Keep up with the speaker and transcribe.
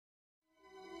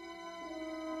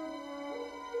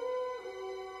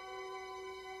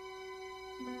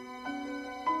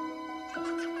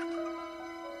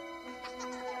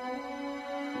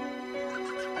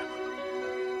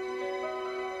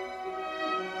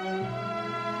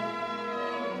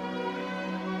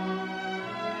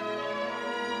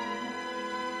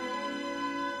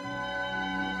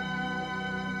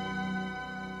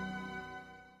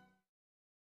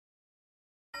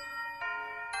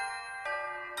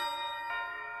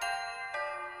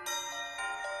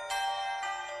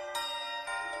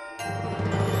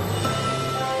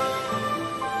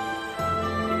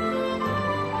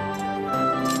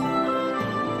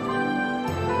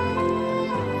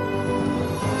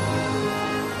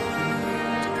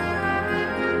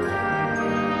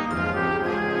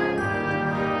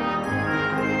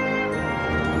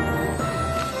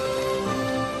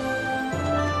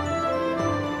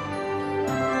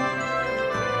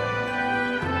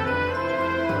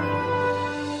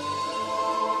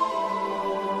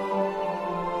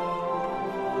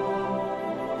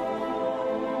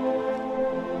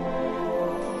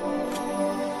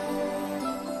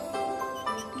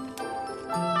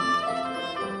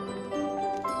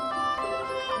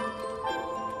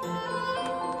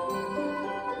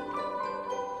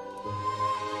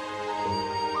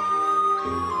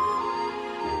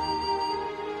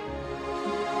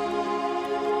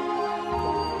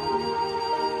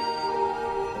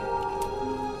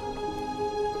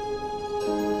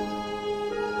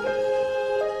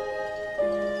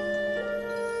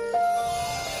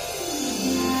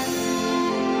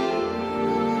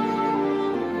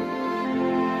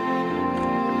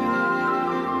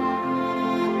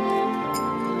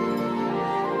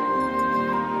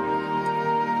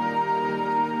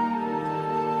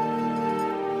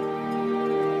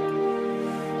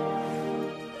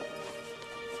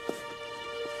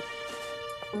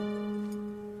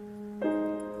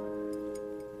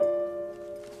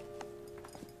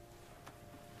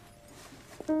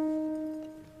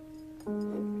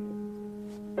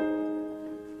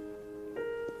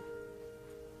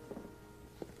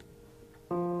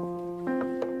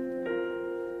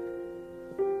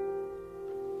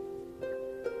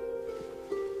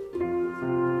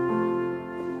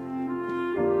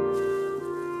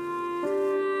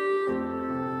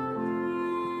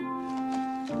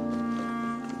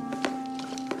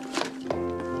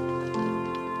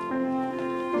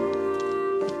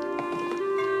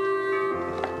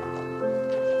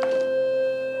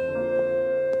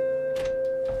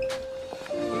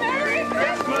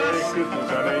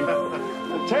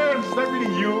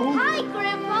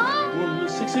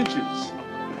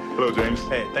Hello, James.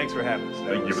 Hey, thanks for having us.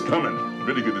 Thank you for coming.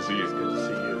 Really good to see you. It's good to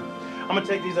see you. I'm gonna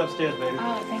take these upstairs, baby.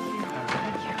 Oh, thank you.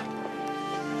 Thank you.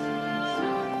 So,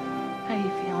 how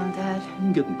you feeling, Dad?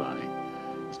 I'm getting by.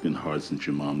 It's been hard since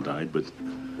your mom died, but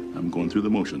I'm going through the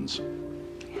motions.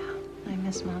 Yeah, I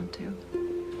miss Mom, too.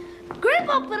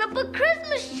 Grandpa put up a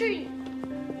Christmas tree.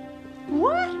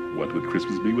 What? What would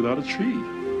Christmas be without a tree?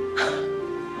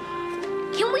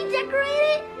 Can we decorate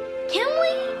it? Can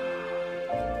we?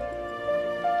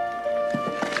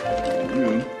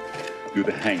 You do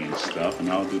the hanging stuff, and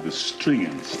I'll do the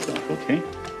stringing stuff, okay?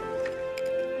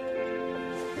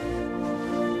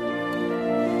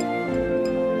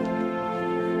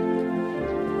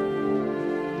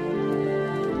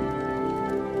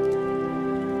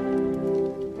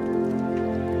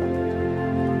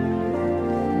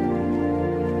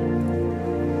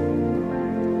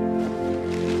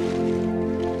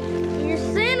 You're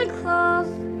Santa Claus.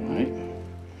 All right.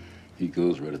 He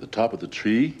goes right at the top of the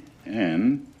tree,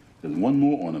 and there's one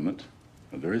more ornament,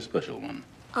 a very special one.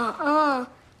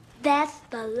 That's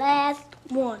the last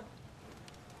one.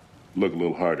 Look a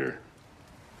little harder.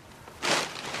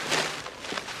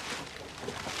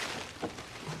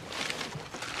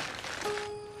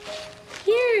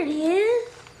 Here it is.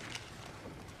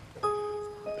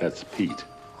 That's Pete.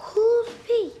 Who's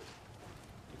Pete?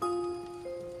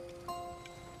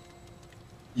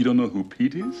 You don't know who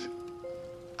Pete is?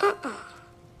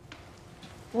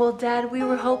 Well, Dad, we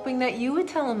were hoping that you would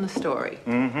tell him the story.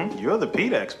 Mm-hmm. You're the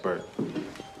Pete expert.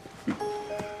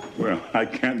 Well, I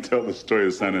can't tell the story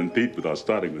of Santa and Pete without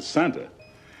starting with Santa.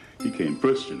 He came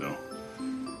first, you know.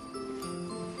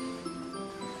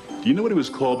 Do you know what he was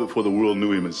called before the world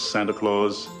knew him as Santa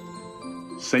Claus?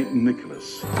 Saint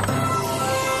Nicholas.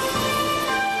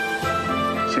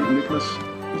 Saint Nicholas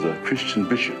was a Christian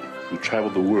bishop who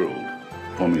traveled the world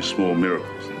performing small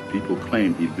miracles, and people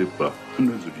claimed he lived for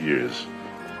hundreds of years.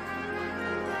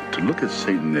 To look at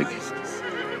Saint Nick,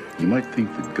 you might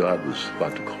think that God was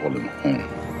about to call him home.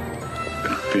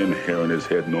 The thin hair on his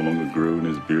head no longer grew, and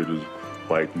his beard was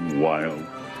white and wild.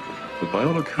 But by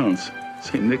all accounts,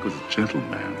 Saint Nick was a gentle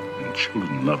man, and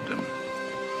children loved him.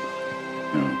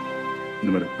 Now,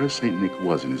 no matter where Saint Nick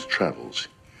was in his travels,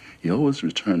 he always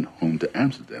returned home to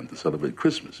Amsterdam to celebrate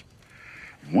Christmas.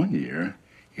 And one year,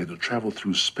 he had to travel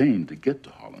through Spain to get to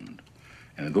Holland.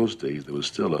 And in those days, there was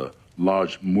still a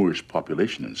large Moorish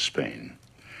population in Spain.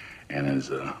 And as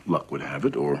luck would have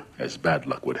it, or as bad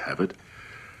luck would have it,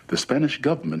 the Spanish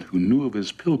government, who knew of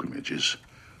his pilgrimages,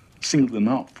 singled him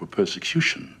out for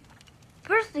persecution.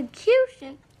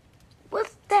 Persecution?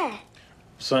 What's that?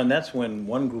 Son, that's when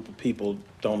one group of people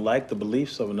don't like the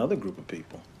beliefs of another group of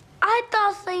people. I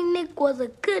thought Saint Nick was a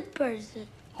good person.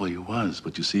 Oh, he was,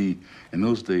 but you see, in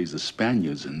those days, the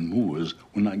Spaniards and Moors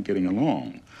were not getting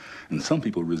along. And some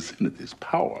people resented his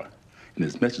power and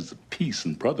his message of peace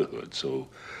and brotherhood, so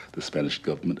the Spanish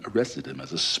government arrested him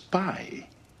as a spy.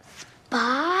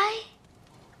 Spy?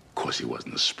 Of course, he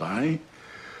wasn't a spy,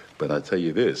 but I tell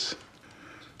you this,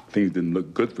 things didn't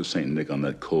look good for St. Nick on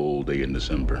that cold day in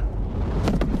December.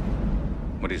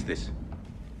 What is this?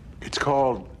 It's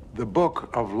called the Book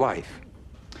of Life.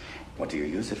 What do you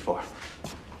use it for?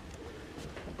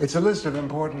 It's a list of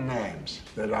important names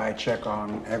that I check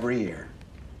on every year,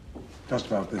 just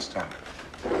about this time.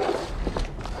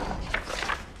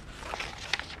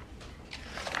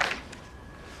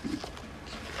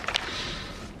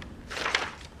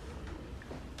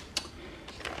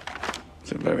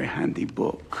 It's a very handy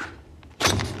book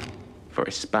for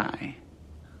a spy.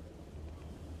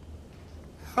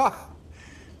 Ha!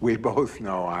 We both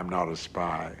know I'm not a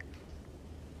spy.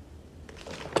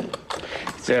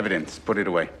 It's evidence. Put it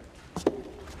away.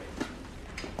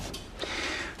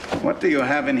 What do you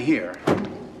have in here?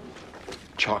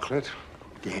 Chocolate,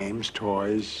 games,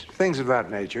 toys, things of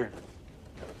that nature.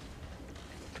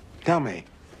 Tell me,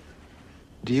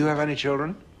 do you have any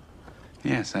children?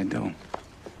 Yes, I do.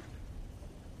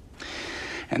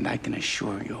 And I can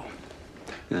assure you,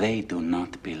 they do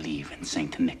not believe in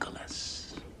St. Nicholas.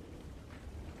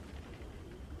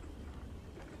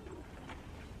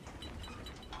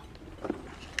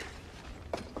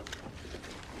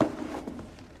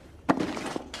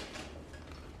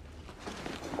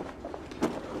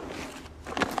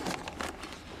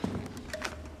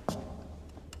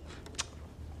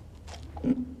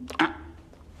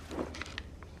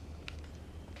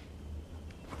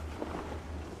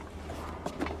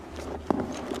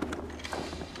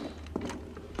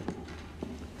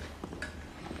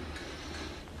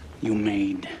 You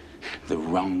made the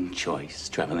wrong choice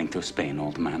traveling through Spain,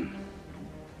 old man.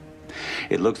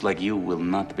 It looks like you will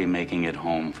not be making it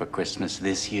home for Christmas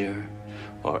this year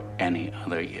or any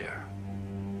other year.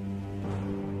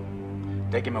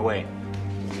 Take him away.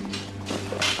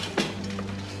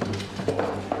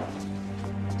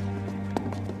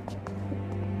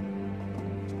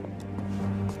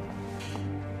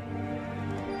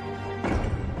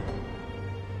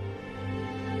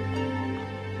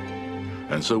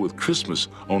 And so with Christmas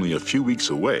only a few weeks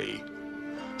away,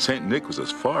 St. Nick was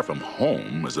as far from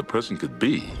home as a person could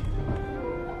be.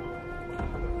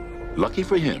 Lucky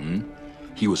for him,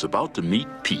 he was about to meet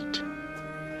Pete.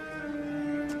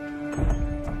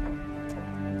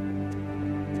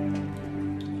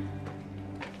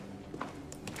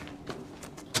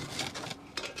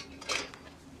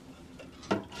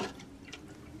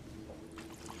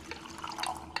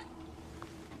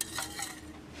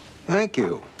 Thank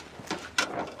you.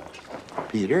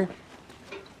 Peter?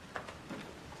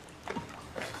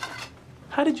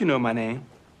 How did you know my name?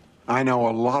 I know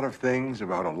a lot of things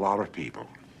about a lot of people.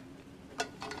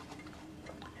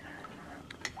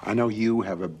 I know you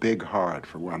have a big heart,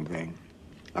 for one thing.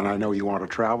 And I know you want to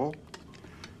travel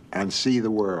and see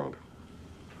the world.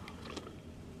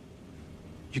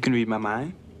 You can read my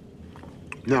mind?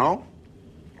 No,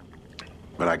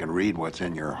 but I can read what's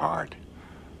in your heart.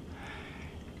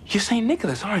 You're St.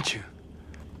 Nicholas, aren't you?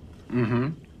 Mm-hmm.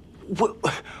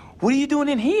 What are you doing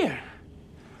in here?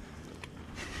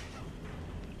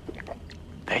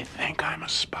 They think I'm a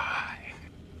spy.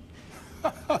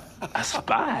 A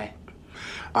spy?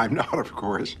 I'm not, of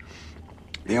course.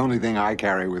 The only thing I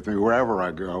carry with me wherever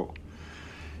I go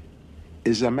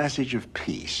is a message of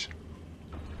peace.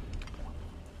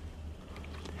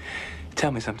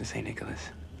 Tell me something, St. Nicholas.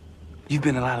 You've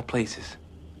been a lot of places.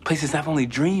 Places I've only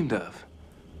dreamed of.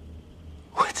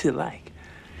 What's it like?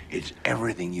 It's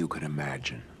everything you could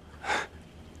imagine.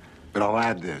 But I'll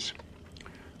add this.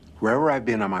 Wherever I've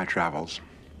been on my travels,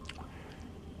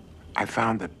 I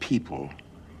found that people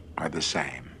are the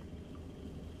same.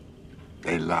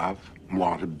 They love,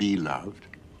 want to be loved.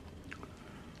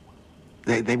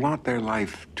 They want their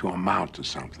life to amount to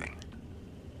something.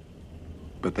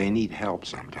 But they need help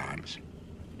sometimes.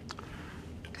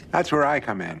 That's where I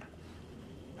come in.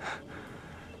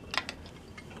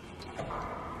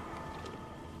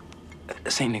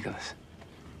 St. Nicholas.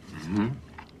 Mm-hmm.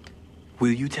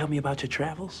 Will you tell me about your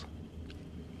travels?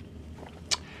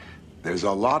 There's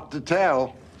a lot to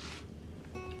tell.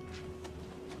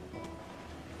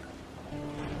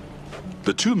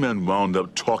 The two men wound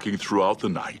up talking throughout the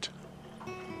night.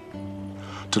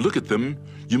 To look at them,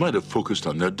 you might have focused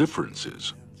on their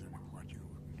differences.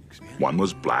 One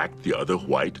was black, the other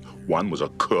white. One was a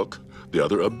cook, the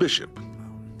other a bishop.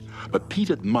 But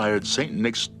Pete admired St.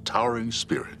 Nick's towering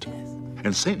spirit.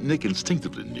 And St. Nick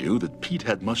instinctively knew that Pete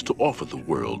had much to offer the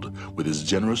world with his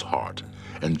generous heart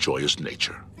and joyous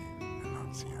nature.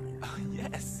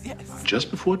 Yes, yes.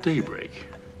 Just before daybreak,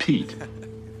 Pete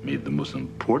made the most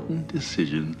important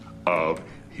decision of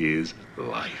his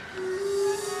life.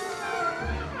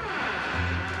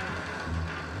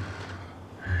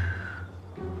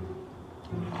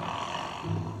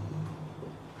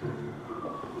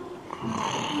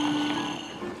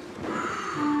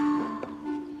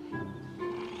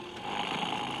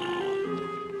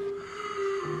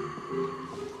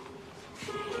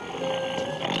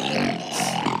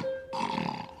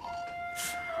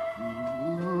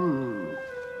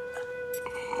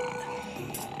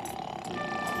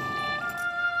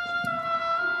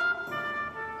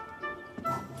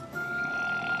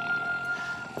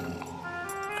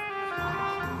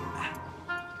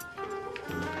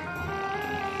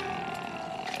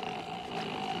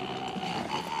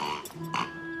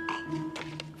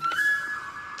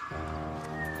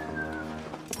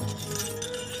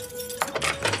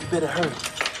 Better hurry.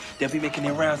 They'll be making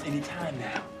their rounds any time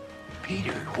now.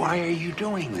 Peter, why are you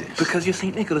doing this? Because you're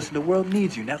St. Nicholas and the world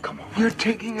needs you. Now, come on. You're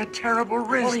taking a terrible Don't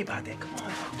risk. worry about that. Come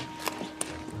on.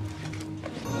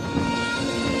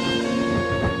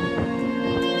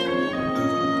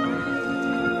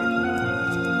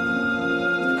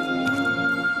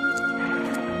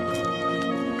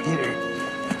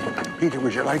 Peter,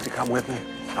 would you like to come with me?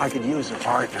 I could use a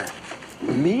partner.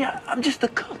 Me? I'm just a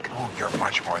cook. Oh, you're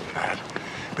much more than that.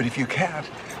 But if you can't,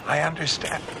 I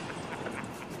understand.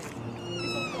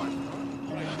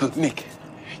 Look, Nick,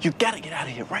 you gotta get out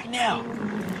of here right now.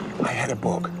 I had a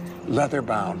book,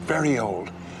 leather-bound, very old.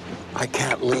 I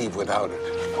can't leave without it.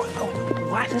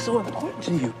 Why is this so important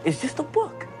to you? It's just a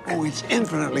book. Oh, it's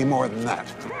infinitely more than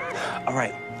that. All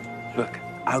right, look,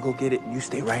 I'll go get it. You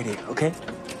stay right here, okay?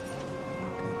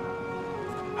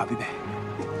 I'll be back.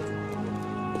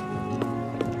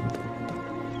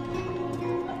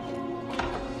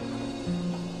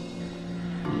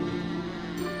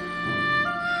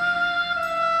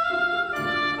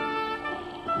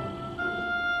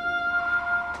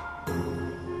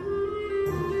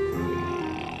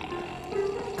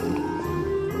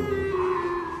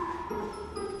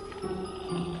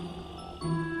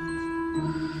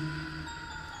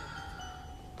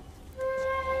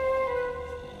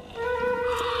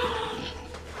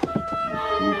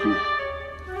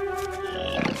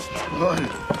 Whoa!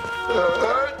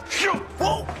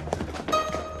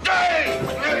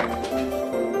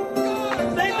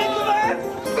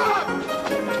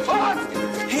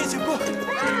 Here's your book.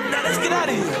 Now let's get out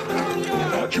of here.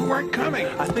 Thought you weren't coming.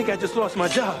 I think I just lost my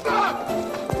job. Stop!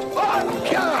 Oh,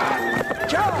 God!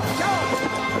 Joe! Stop!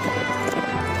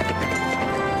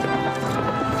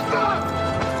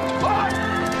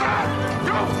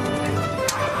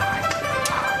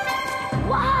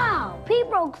 Wow! Pete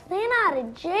broke Santa out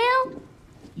of jail?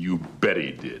 You bet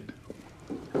he did.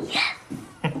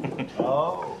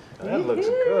 Oh, that looks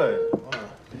good.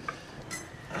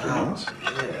 Yeah.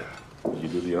 You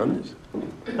do the honors?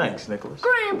 Thanks, Nicholas.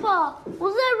 Grandpa,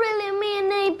 was there really a man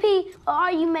named Pete, or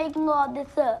are you making all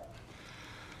this up?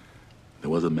 There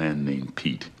was a man named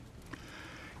Pete,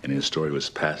 and his story was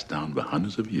passed down for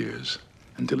hundreds of years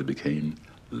until it became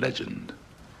legend.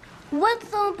 What's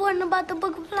so important about the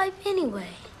Book of Life anyway?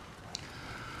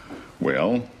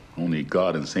 Well, only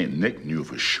God and St. Nick knew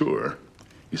for sure.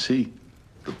 You see,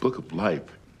 the Book of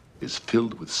Life is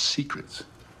filled with secrets.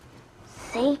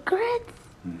 Secrets?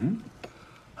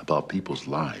 About people's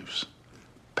lives,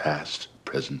 past,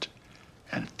 present,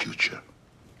 and future.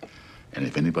 And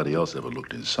if anybody else ever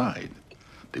looked inside,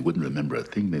 they wouldn't remember a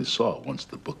thing they saw once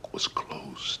the book was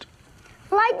closed.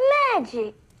 Like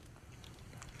magic.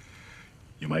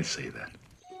 You might say that.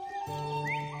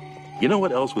 You know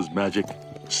what else was magic?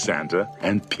 Santa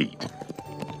and Pete.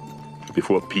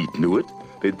 Before Pete knew it,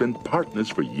 they'd been partners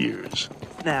for years.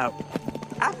 Now,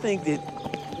 I think that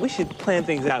we should plan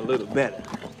things out a little better.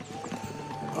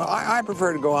 Well, I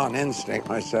prefer to go on instinct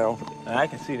myself. I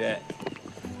can see that.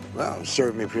 Well, it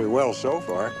served me pretty well so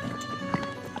far.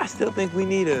 I still think we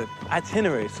need an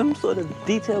itinerary, some sort of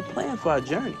detailed plan for our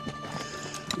journey.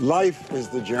 Life is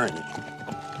the journey,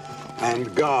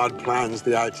 and God plans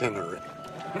the itinerary.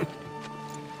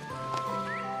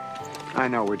 I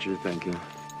know what you're thinking.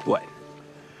 What?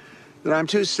 That I'm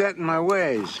too set in my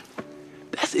ways.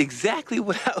 That's exactly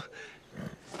what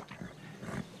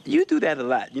You do that a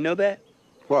lot, you know that?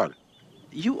 What?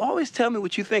 You always tell me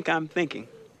what you think I'm thinking.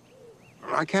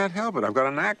 I can't help it. I've got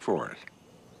a knack for it.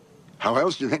 How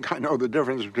else do you think I know the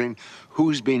difference between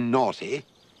who's been naughty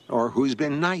or who's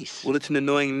been nice? Well, it's an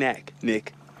annoying knack,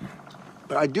 Nick.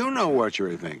 But I do know what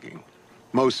you're thinking,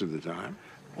 most of the time.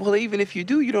 Well, even if you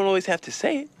do, you don't always have to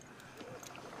say it.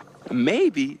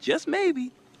 Maybe, just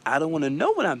maybe, I don't want to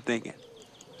know what I'm thinking.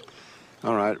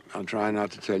 All right, I'll try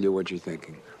not to tell you what you're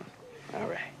thinking. All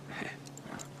right.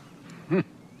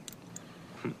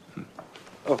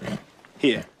 Oh,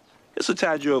 here. This will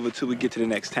tide you over till we get to the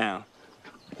next town.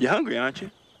 You're hungry, aren't you?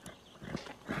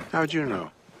 How'd you know?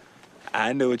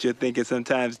 I know what you're thinking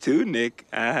sometimes too, Nick.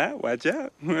 Watch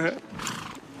out.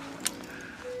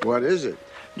 What is it?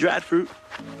 Dried fruit.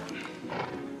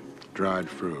 Dried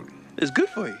fruit. It's good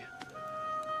for you.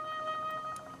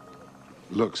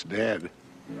 Looks dead.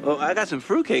 Oh, I got some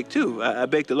fruitcake too. I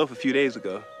baked a loaf a few days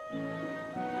ago.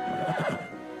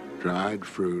 Dried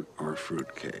fruit or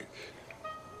fruitcake.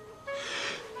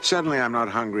 Suddenly I'm not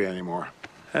hungry anymore.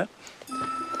 Huh?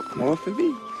 More for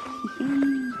me.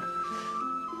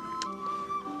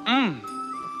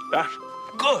 That's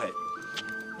good.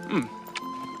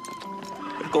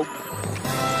 Let's go.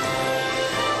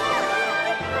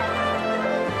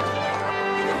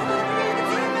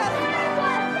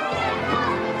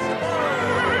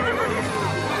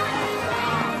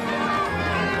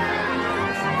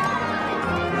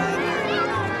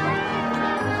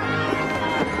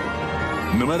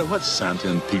 No matter what Santa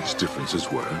and Pete's differences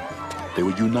were, they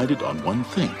were united on one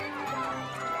thing.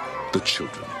 The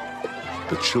children.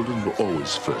 The children were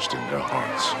always first in their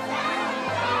hearts.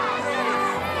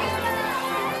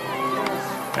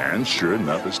 And sure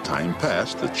enough, as time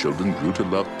passed, the children grew to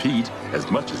love Pete as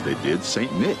much as they did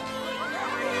St. Nick.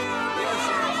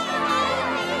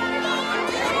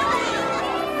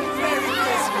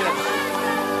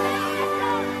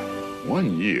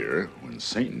 One year, when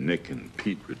St. Nick and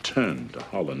Pete returned to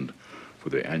Holland for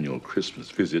their annual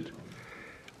Christmas visit,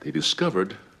 they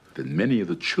discovered that many of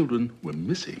the children were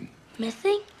missing.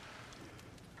 Missing?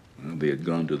 Well, they had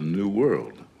gone to the New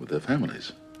World with their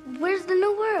families. Where's the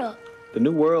New World? The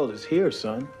new world is here,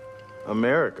 son.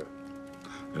 America.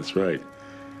 That's right.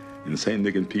 And St.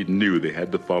 Nick and Pete knew they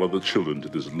had to follow the children to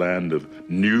this land of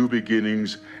new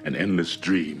beginnings and endless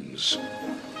dreams.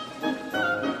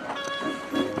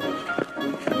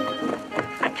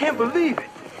 I can't believe it.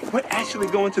 We're actually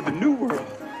going to the New World.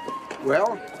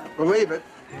 Well, believe it.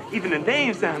 Even the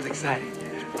name sounds exciting.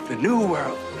 The New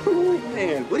World. Ooh,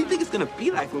 man, what do you think it's gonna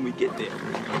be like when we get there?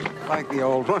 Like the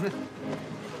old one,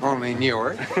 only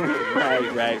newer.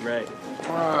 Right.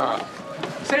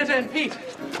 Santa and Pete.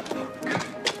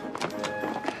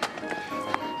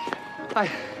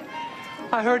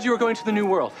 I heard you were going to the New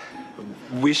World.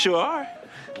 We sure are.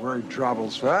 Word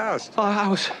travels fast. I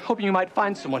was hoping you might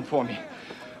find someone for me.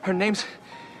 Her name's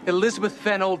Elizabeth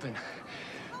Van Olden.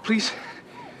 Please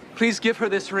give her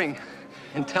this ring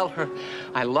and tell her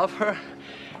I love her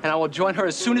and I will join her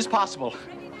as soon as possible.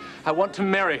 I want to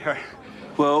marry her.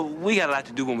 Well, we got a lot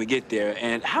to do when we get there,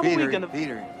 and how are we gonna...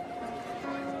 Peter,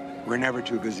 we're never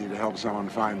too busy to help someone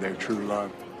find their true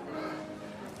love.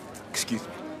 Excuse me.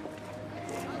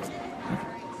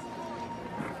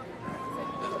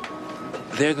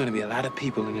 There are going to be a lot of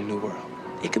people in the New World.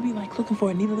 It could be like looking for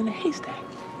a needle in a haystack.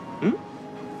 Hmm?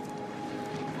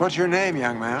 What's your name,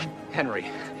 young man? Henry.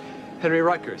 Henry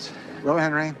Rutgers. Well,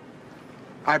 Henry,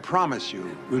 I promise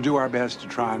you, we'll do our best to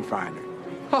try and find her.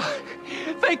 Oh,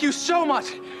 thank you so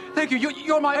much. Thank you.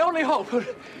 You're my only hope.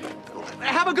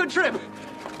 Have a good trip.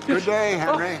 Good day,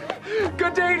 Henry. Oh,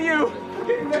 good day to you. We're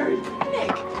getting married.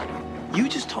 Nick, you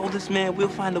just told this man we'll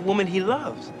find the woman he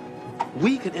loves.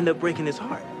 We could end up breaking his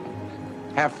heart.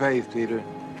 Have faith, Peter.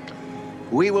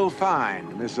 We will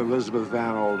find Miss Elizabeth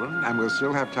Van Olden, and we'll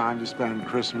still have time to spend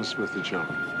Christmas with the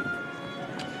children.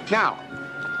 Now,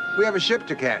 we have a ship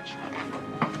to catch.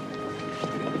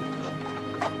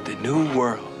 The New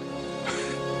World.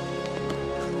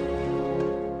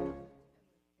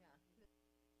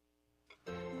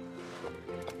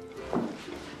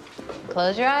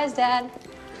 Close your eyes, Dad.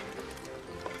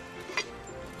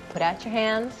 Put out your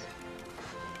hands.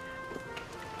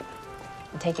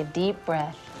 And take a deep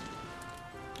breath.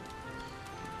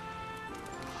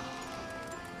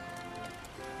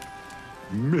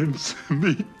 Mince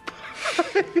meat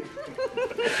pie.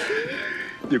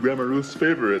 Your Grandma Ruth's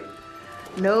favorite.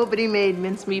 Nobody made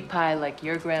mincemeat pie like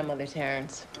your grandmother,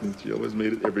 Terrence. She always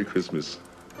made it every Christmas.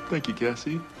 Thank you,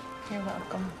 Cassie. You're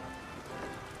welcome.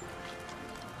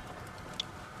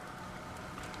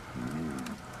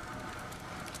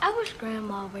 I wish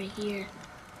Grandma were here.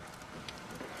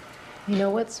 You know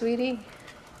what, sweetie?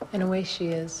 In a way, she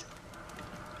is.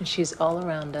 And she's all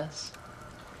around us.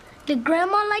 Did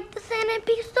Grandma like the Santa and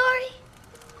Pete story?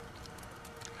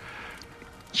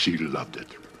 She loved it.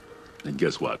 And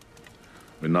guess what?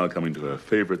 We're now coming to her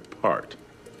favorite part,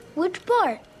 Which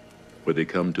part? where they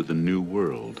come to the New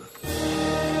World.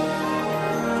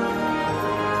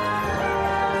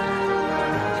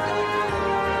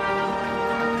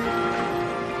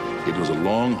 It was a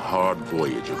long, hard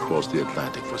voyage across the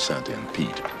Atlantic for Santa and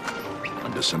Pete.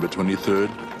 On December 23rd,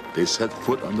 they set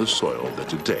foot on the soil that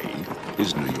today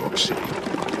is New York City.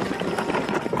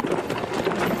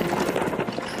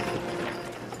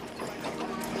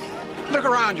 Look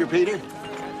around you, Peter.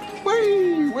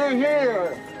 We're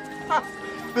here.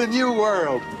 The New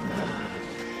World.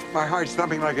 My heart's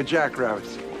thumping like a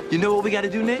jackrabbit's. You know what we got to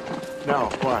do, Nick? No,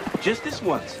 what? Just this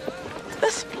once.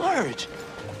 Let's splurge.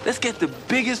 Let's get the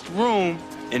biggest room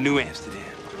in New Amsterdam.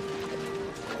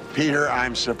 Peter,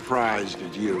 I'm surprised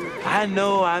at you. I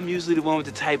know I'm usually the one with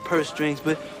the tight purse strings,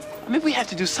 but I mean, we have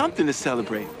to do something to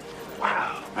celebrate.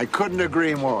 Wow. I couldn't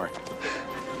agree more.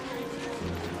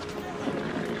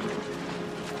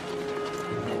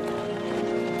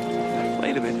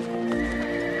 Wait a minute.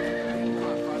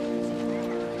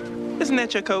 Isn't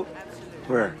that your coat?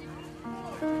 Where?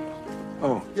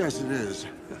 Oh, yes, it is.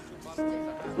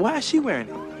 Why is she wearing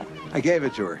it? I gave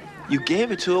it to her. You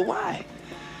gave it to her. Why?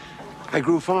 I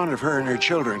grew fond of her and her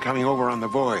children coming over on the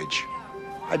voyage.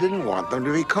 I didn't want them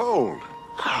to be cold.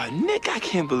 Oh, Nick, I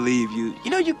can't believe you.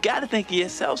 You know, you gotta think of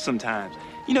yourself sometimes.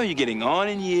 You know, you're getting on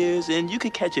in years, and you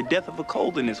could catch a death of a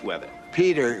cold in this weather.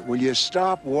 Peter, will you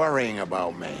stop worrying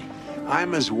about me?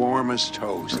 I'm as warm as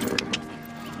toast.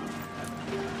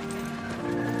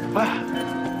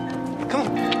 Wow. Come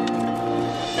on.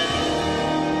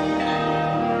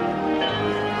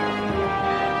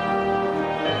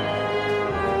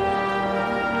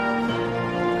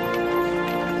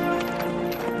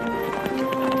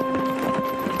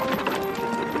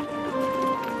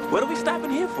 What are we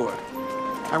stopping here for?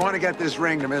 I want to get this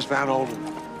ring to Miss Van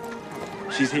Olden.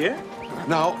 She's here?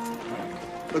 No,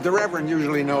 but the Reverend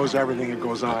usually knows everything that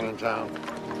goes on in town.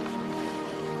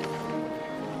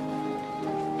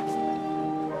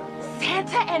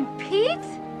 Santa and Pete?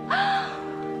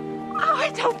 Oh,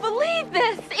 I don't believe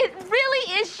this. It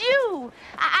really is you.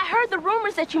 I heard the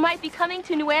rumors that you might be coming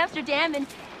to New Amsterdam, and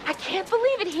I can't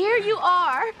believe it. Here you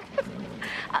are.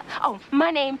 Oh,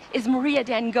 my name is Maria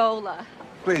D'Angola.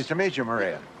 Pleased to meet you,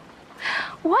 Maria.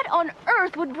 What on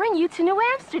earth would bring you to New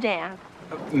Amsterdam?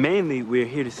 Mainly, we're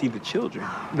here to see the children.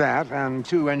 That, and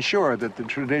to ensure that the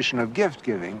tradition of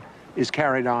gift-giving is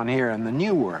carried on here in the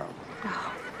New World.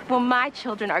 Well, my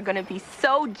children are going to be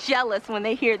so jealous when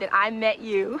they hear that I met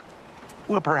you.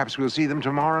 Well, perhaps we'll see them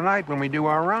tomorrow night when we do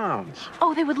our rounds.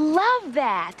 Oh, they would love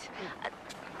that.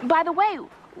 By the way,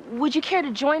 would you care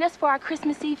to join us for our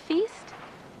Christmas Eve feast?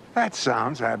 That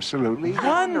sounds absolutely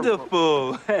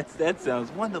Wonderful. That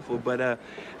sounds wonderful, but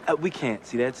we can't.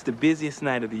 See, that's the busiest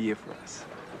night of the year for us.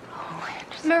 Oh, I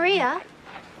understand. Maria?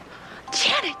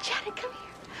 Janet, come here.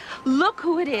 Look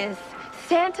who it is,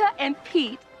 Santa and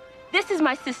Pete. This is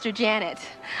my sister, Janet.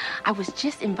 I was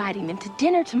just inviting them to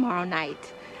dinner tomorrow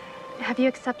night. Have you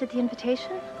accepted the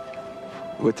invitation?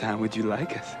 What time would you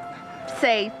like us?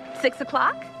 Say, 6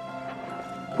 o'clock?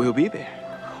 We'll be there.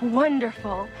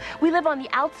 Wonderful. We live on the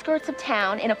outskirts of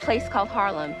town in a place called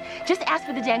Harlem. Just ask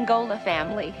for the D'Angola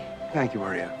family. Thank you,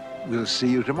 Maria. We'll see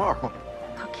you tomorrow.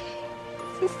 Okay.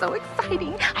 This is so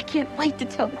exciting. I can't wait to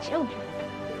tell the children.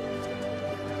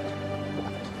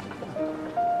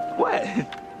 What?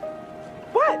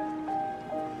 What?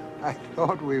 I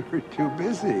thought we were too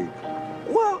busy.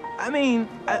 Well, I mean,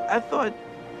 I thought,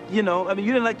 you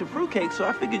didn't like the fruitcake, so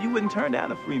I figured you wouldn't turn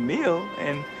down a free meal,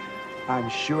 and...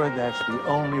 I'm sure that's the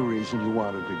only reason you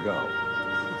wanted to go.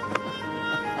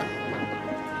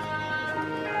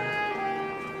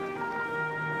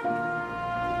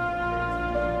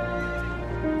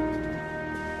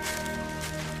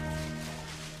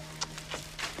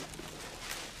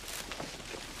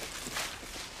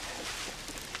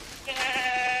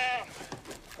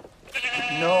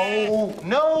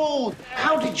 No!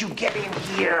 How did you get in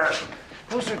here?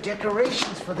 Those are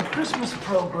decorations for the Christmas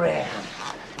program.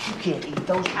 You can't eat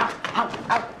those.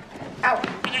 Out!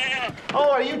 Oh,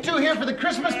 are you two here for the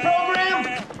Christmas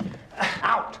program?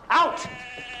 Out!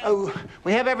 Oh,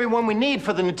 we have everyone we need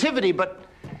for the nativity, but,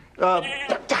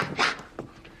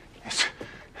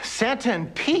 Santa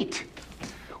and Pete.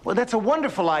 Well, that's a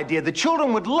wonderful idea. The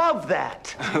children would love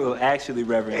that. Well, actually,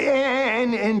 Reverend...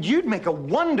 And you'd make a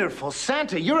wonderful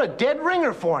Santa. You're a dead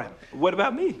ringer for him. What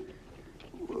about me?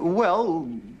 Well,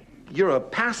 you're a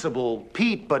passable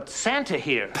Pete, but Santa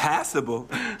here. Passable?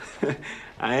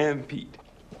 I am Pete.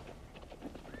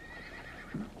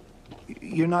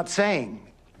 You're not saying?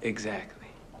 Exactly.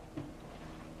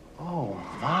 Oh,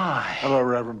 my. Hello,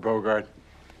 Reverend Bogart.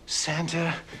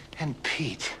 Santa and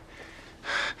Pete.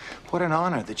 What an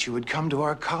honor that you would come to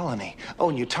our colony. Oh,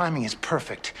 and your timing is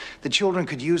perfect. The children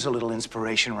could use a little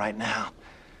inspiration right now.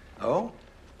 Oh?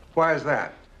 Why is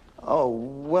that? Oh,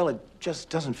 well, it just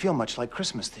doesn't feel much like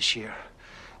Christmas this year.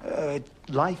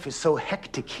 Life is so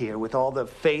hectic here with all the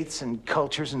faiths and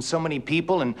cultures and so many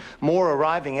people and more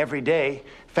arriving every day.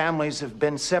 Families have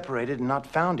been separated and not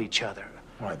found each other.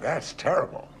 Why, that's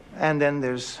terrible. And then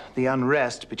there's the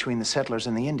unrest between the settlers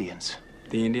and the Indians.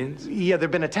 The Indians? Yeah, there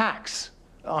have been attacks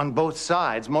on both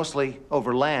sides, mostly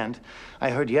over land. I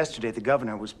heard yesterday the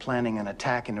governor was planning an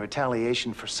attack in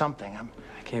retaliation for something. I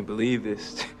can't believe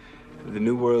this. The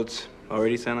new world's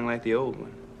already sounding like the old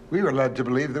one. We were led to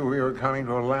believe that we were coming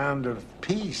to a land of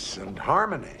peace and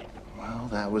harmony. Well,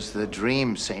 that was the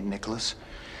dream, St. Nicholas.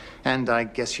 And I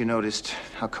guess you noticed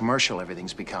how commercial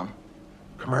everything's become.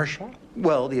 Commercial?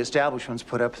 Well, the establishments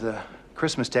put up the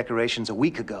Christmas decorations a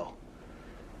week ago.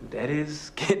 That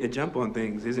is getting a jump on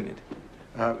things, isn't it?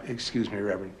 Excuse me,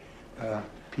 Reverend.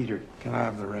 Peter, can I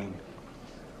have the ring?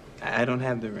 I don't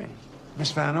have the ring.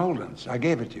 Miss Van Olden's. I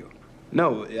gave it to you.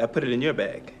 No, I put it in your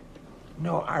bag.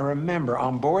 No, I remember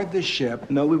on board the ship.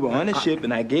 No, we were on a ship,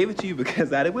 and I gave it to you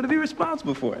because I didn't want to be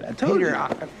responsible for it. I told Peter,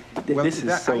 you. well, this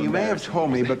is so you may have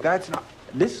told me, but that's not.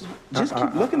 This, just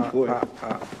keep looking for it.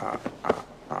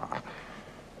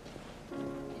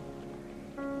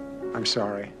 I'm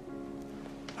sorry.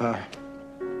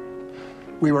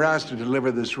 We were asked to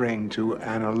deliver this ring to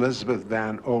an Elizabeth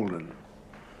Van Olden.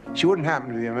 She wouldn't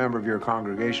happen to be a member of your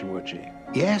congregation, would she?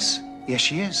 Yes. Yes,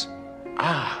 she is.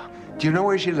 Ah. Do you know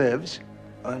where she lives?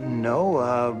 No,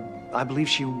 I believe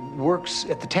she works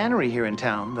at the tannery here in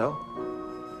town, though.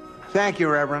 Thank you,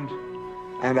 Reverend.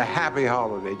 And a happy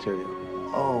holiday to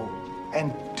you. Oh,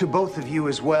 and to both of you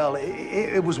as well.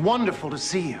 It was wonderful to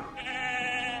see you.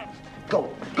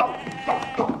 Go, go, go,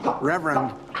 go, go.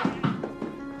 Reverend,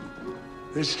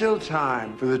 there's still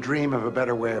time for the dream of a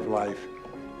better way of life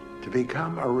to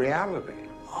become a reality.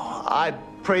 Oh, I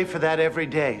pray for that every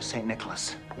day, St.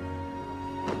 Nicholas.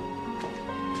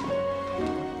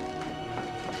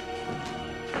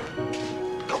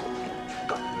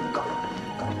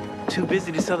 Too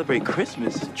busy to celebrate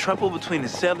Christmas. Trouble between the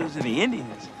settlers and the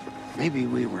Indians. Maybe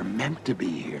we were meant to be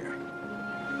here.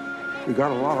 We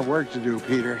got a lot of work to do,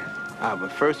 Peter.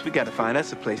 But first we gotta find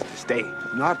us a place to stay.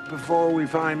 Not before we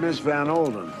find Miss Van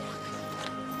Olden.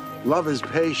 Love is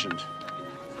patient,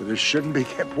 but it shouldn't be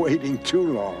kept waiting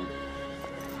too long.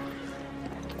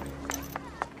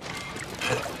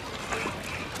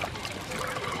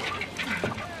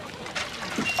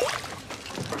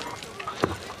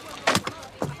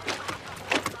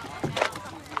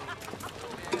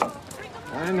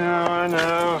 I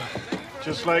know.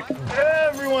 Just like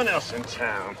everyone else in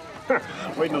town.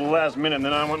 Waiting till the last minute, and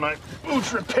then I want my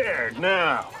boots repaired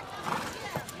now.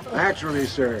 Actually,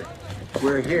 sir,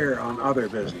 we're here on other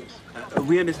business.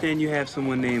 We understand you have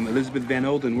someone named Elizabeth Van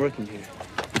Olden working here.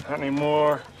 Not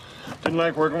anymore. Didn't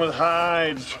like working with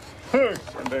hides. Said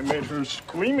they made her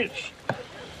squeamish.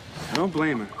 I don't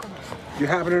blame her. Do you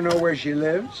happen to know where she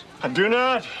lives? I do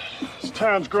not. This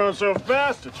town's growing so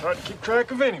fast, it's hard to keep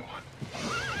track of anyone.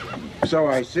 So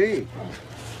I see.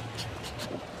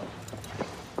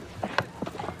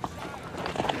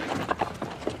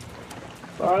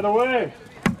 By the way,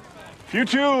 if you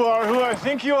two are who I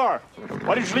think you are,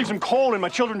 why did you leave some coal in my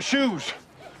children's shoes?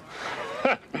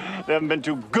 They haven't been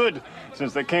too good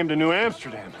since they came to New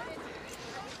Amsterdam.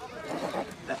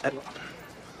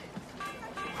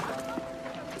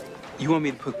 You want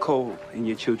me to put coal in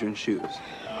your children's shoes?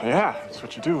 Yeah, that's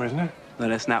what you do, isn't it? No,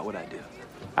 that's not what I do.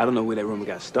 I don't know where that rumor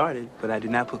got started, but I do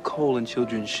not put coal in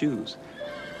children's shoes.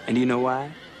 And do you know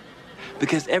why?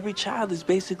 Because every child is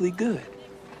basically good.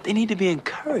 They need to be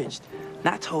encouraged,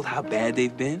 not told how bad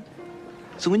they've been.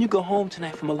 So when you go home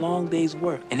tonight from a long day's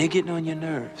work and they're getting on your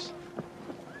nerves,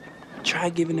 try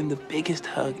giving them the biggest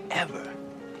hug ever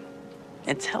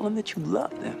and tell them that you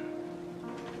love them.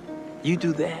 You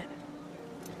do that,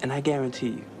 and I guarantee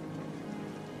you,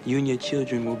 you and your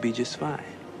children will be just fine.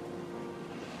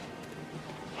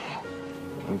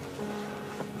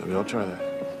 Maybe I'll try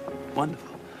that.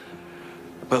 Wonderful.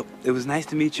 Well, it was nice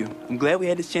to meet you. I'm glad we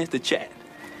had this chance to chat.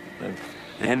 Thanks.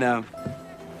 And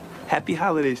happy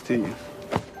holidays to you.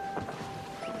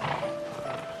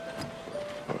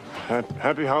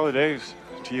 Happy holidays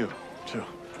to you, too.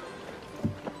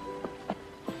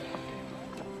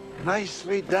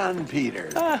 Nicely done, Peter.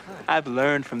 I've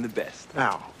learned from the best.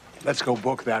 Now, let's go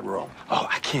book that room. Oh,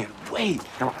 I can't wait.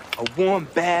 A warm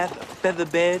bath, a feather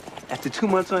bed. After 2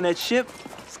 months on that ship,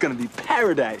 it's gonna be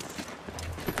paradise.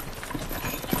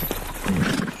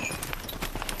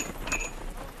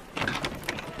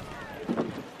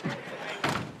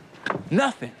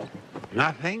 Nothing.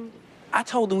 Nothing? I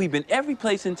told him we've been every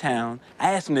place in town.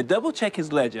 I asked him to double check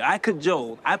his ledger. I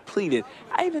cajoled. I pleaded.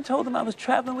 I even told him I was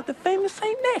traveling with the famous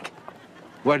St. Nick.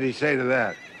 What did he say to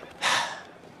that?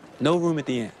 No room at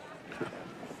the inn.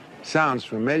 Sounds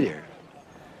familiar.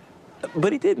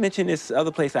 But he did mention this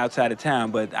other place outside of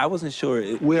town, but I wasn't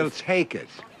sure. We'll take it.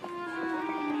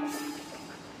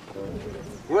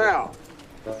 Well,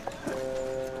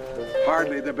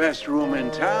 hardly the best room in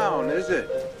town, is it?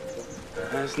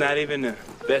 It's not even the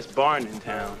best barn in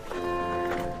town.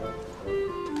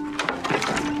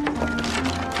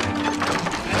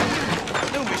 I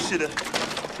knew we should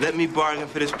have let me bargain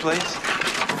for this place.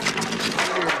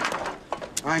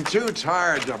 I'm too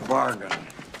tired to bargain.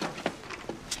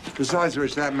 Besides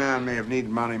which, that man may have needed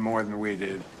money more than we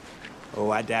did. Oh,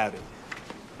 I doubt it.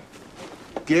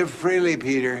 Give freely,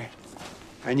 Peter,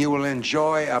 and you will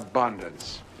enjoy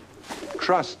abundance.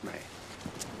 Trust me.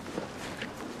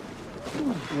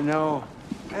 You know,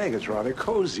 I think it's rather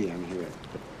cozy in here.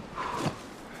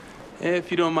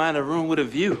 If you don't mind a room with a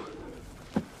view.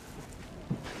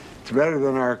 It's better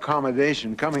than our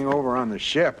accommodation coming over on the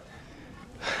ship.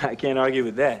 I can't argue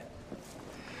with that.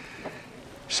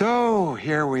 So,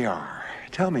 here we are.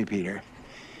 Tell me, Peter,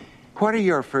 what are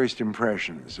your first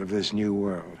impressions of this new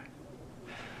world?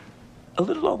 A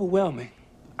little overwhelming.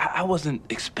 I wasn't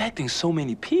expecting so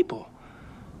many people.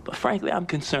 But frankly, I'm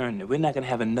concerned that we're not going to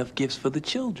have enough gifts for the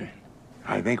children.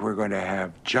 I think we're going to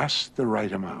have just the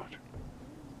right amount.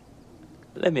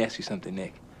 Let me ask you something,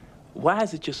 Nick. Why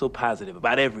is it you're so positive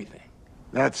about everything?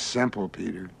 That's simple,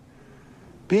 Peter.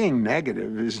 Being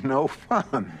negative is no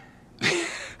fun.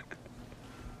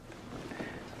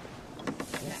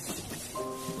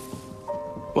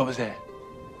 What was that?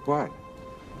 What?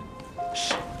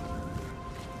 Shh.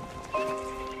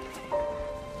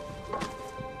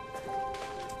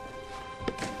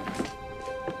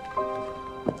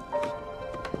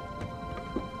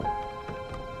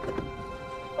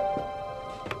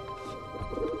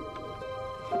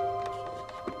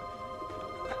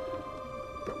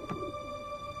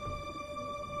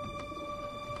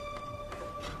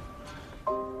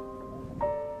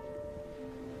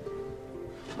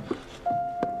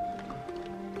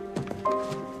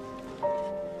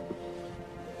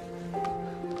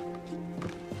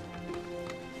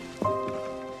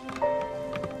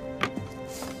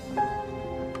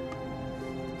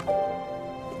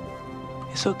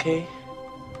 It's okay.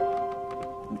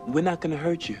 We're not gonna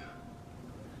hurt you.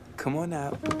 Come on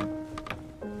out.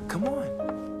 Come on.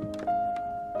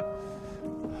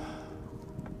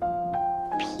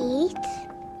 Pete?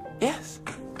 Yes.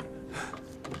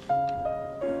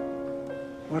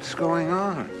 What's going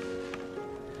on?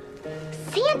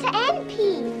 Santa and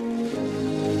Pete.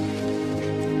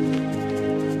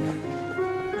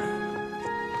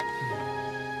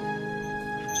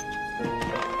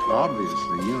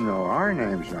 Obviously, you know our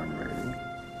names, young lady.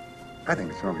 I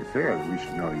think it's only fair that we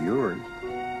should know yours.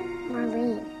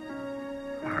 Marlene.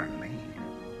 Marlene.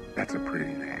 That's a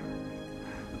pretty name.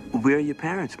 Where are your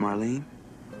parents, Marlene?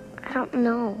 I don't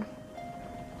know.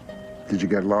 Did you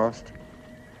get lost?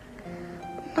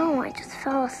 No, I just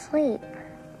fell asleep.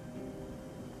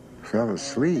 Fell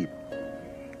asleep?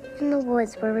 In the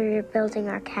woods where we were building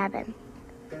our cabin.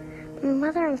 My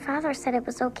mother and father said it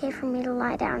was okay for me to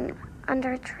lie down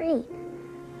under a tree.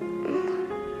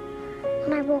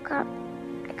 When I woke up,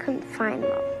 I couldn't find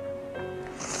them.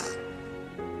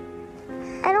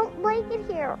 I don't like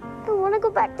it here. I want to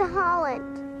go back to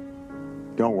Holland.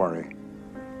 Don't worry.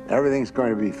 Everything's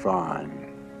going to be fine.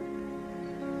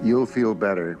 You'll feel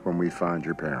better when we find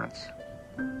your parents.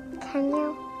 Can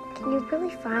you? Can you really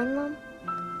find them?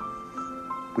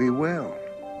 We will.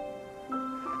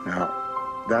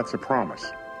 Now, that's a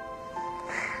promise.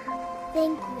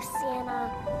 Thank you,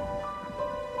 Santa.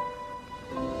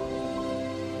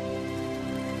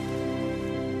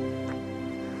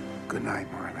 Good night,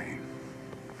 Marlene.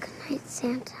 Good night,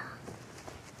 Santa.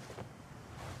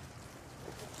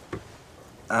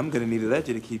 I'm gonna need a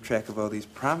ledger to keep track of all these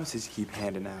promises you keep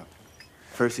handing out.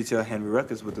 First you tell Henry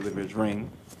Ruckers we'll deliver his ring,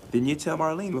 then you tell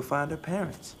Marlene we'll find her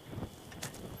parents.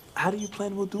 How do you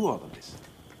plan we'll do all of this?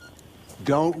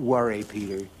 Don't worry,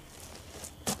 Peter.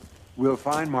 We'll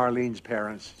find Marlene's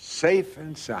parents safe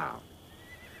and sound.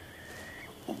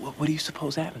 What do you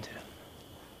suppose happened to them?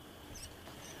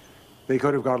 They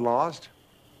could have got lost.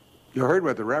 You heard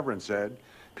what the Reverend said.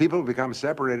 People become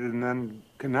separated and then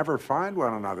can never find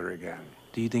one another again.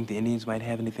 Do you think the Indians might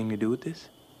have anything to do with this?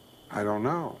 I don't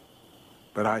know.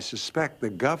 But I suspect the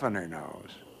governor knows.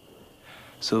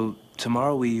 So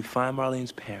tomorrow we find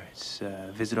Marlene's parents,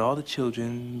 visit all the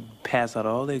children, pass out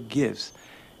all their gifts,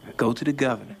 go to the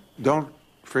governor. Don't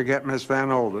forget Miss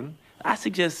Van Olden. I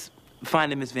suggest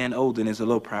finding Miss Van Olden is a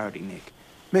low priority, Nick.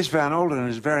 Miss Van Olden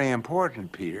is very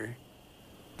important, Peter.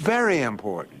 Very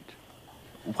important.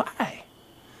 Why?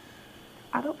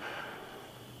 I don't...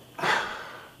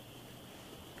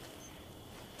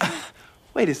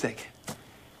 Wait a second.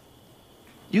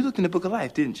 You looked in the Book of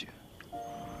Life, didn't you?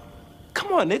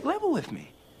 Come on, Nick, level with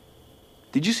me.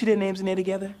 Did you see their names in there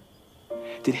together?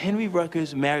 Did Henry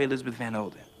Ruckers marry Elizabeth Van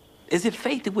Olden? Is it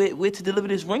fate that we're to deliver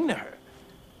this ring to her?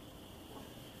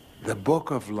 The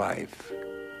Book of Life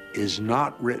is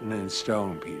not written in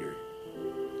stone, Peter.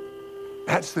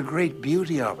 That's the great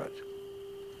beauty of it.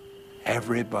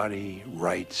 Everybody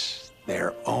writes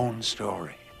their own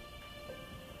story.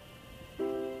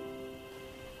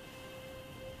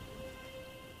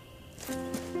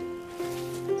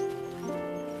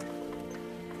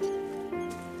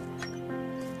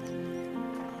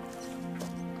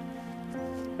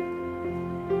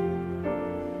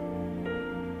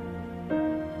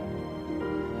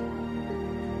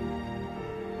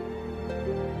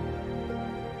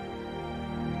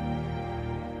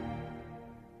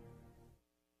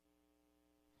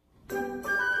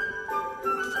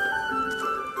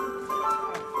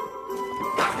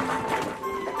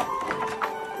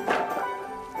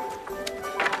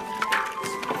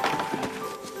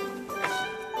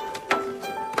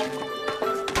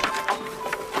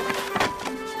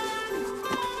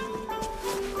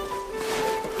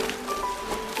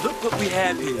 Look what we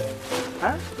have here.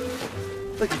 Huh?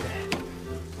 Look at that.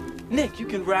 Nick, you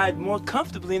can ride more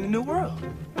comfortably in the new world.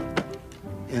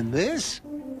 In this?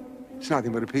 It's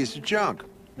nothing but a piece of junk.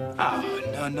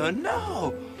 Oh, no, no,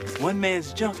 no. One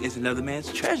man's junk is another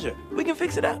man's treasure. We can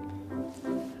fix it up.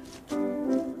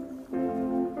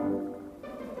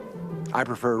 I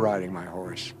prefer riding my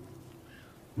horse.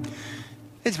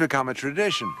 It's become a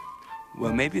tradition.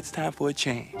 Well, maybe it's time for a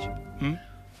change. Hmm?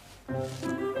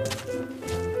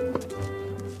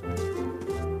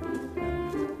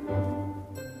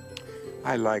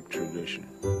 I like tradition.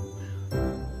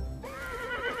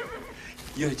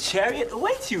 Your chariot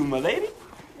awaits you, my lady.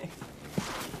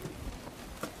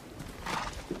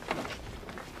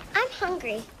 I'm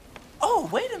hungry. Oh,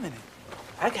 wait a minute.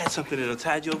 I got something that'll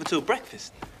tide you over till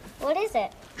breakfast. What is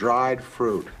it? Dried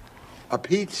fruit. A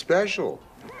Pete special.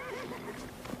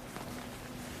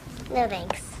 No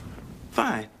thanks.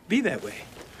 Fine, be that way.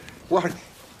 What?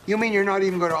 You mean you're not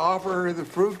even going to offer her the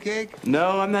fruitcake?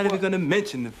 No, I'm not even going to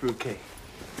mention the fruitcake.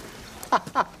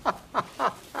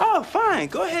 Oh, fine.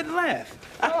 Go ahead and laugh.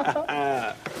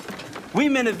 We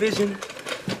men of vision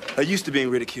are used to being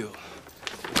ridiculed.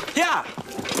 Yeah.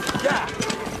 Yeah.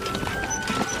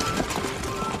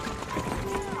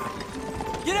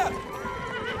 Get up.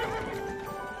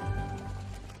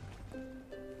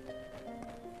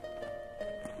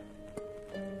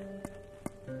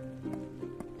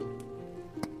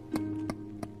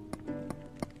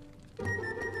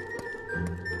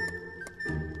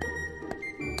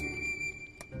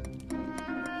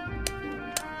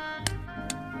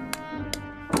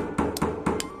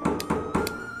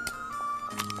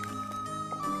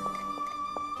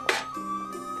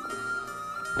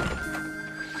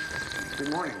 Good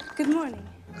morning. Good morning.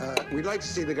 We'd like to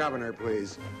see the governor,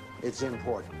 please. It's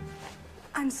important.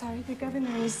 I'm sorry, the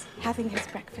governor is having his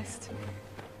breakfast.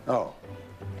 Oh.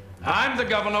 I'm the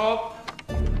governor.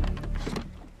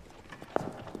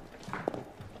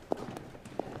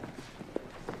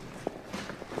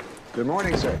 Good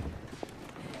morning, sir.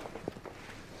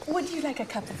 Would you like a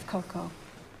cup of cocoa?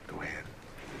 Go ahead.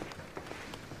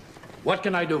 What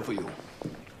can I do for you?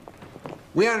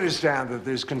 We understand that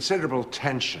there's considerable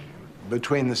tension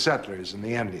between the settlers and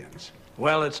the Indians.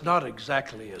 Well, it's not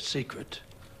exactly a secret.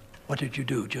 What did you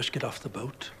do? Just get off the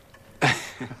boat?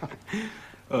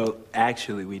 Well,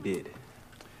 actually, we did.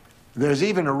 There's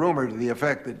even a rumor to the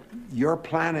effect that you're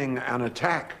planning an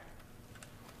attack.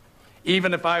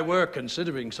 Even if I were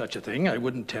considering such a thing, I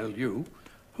wouldn't tell you.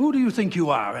 Who do you think you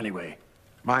are, anyway?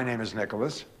 My name is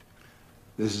Nicholas.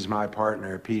 This is my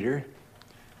partner, Peter.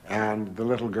 And the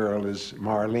little girl is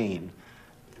Marlene,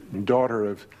 daughter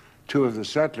of two of the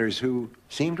settlers who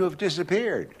seem to have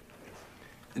disappeared.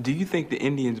 Do you think the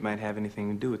Indians might have anything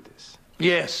to do with this?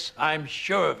 Yes, I'm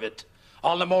sure of it.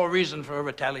 All the more reason for a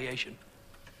retaliation.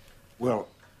 Well,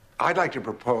 I'd like to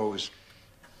propose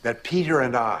that Peter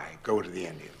and I go to the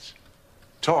Indians,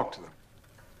 talk to them,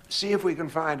 see if we can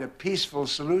find a peaceful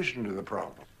solution to the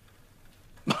problem.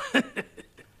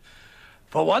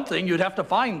 For one thing, you'd have to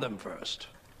find them first.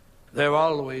 They're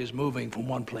always moving from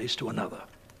one place to another.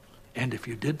 And if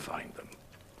you did find them,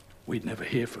 we'd never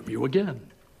hear from you again.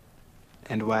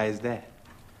 And why is that?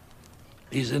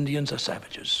 These Indians are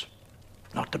savages,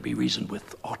 not to be reasoned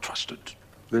with or trusted.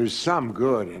 There's some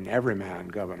good in every man,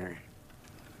 Governor.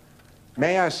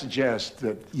 May I suggest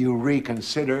that you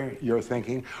reconsider your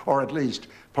thinking, or at least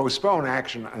postpone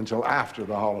action until after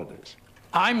the holidays?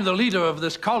 I'm the leader of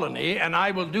this colony, and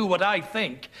I will do what I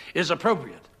think is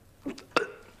appropriate.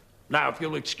 Now, if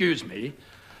you'll excuse me,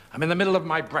 I'm in the middle of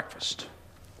my breakfast.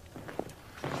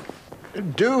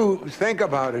 Do think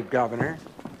about it, Governor.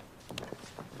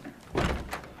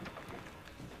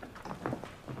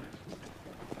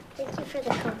 Thank you for the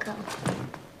cocoa.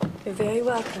 You're very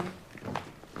welcome.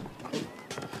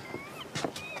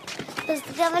 Was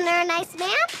the governor a nice man?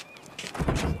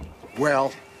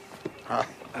 Well,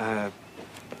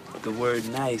 the word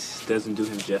nice doesn't do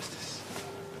him justice.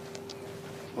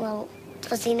 Well,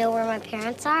 does he know where my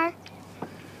parents are?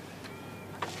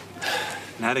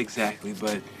 Not exactly,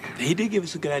 but he did give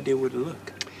us a good idea where to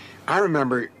look. I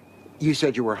remember you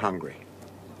said you were hungry.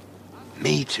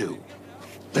 Me too.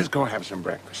 Let's go have some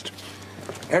breakfast.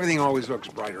 Everything always looks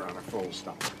brighter on a full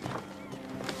stomach.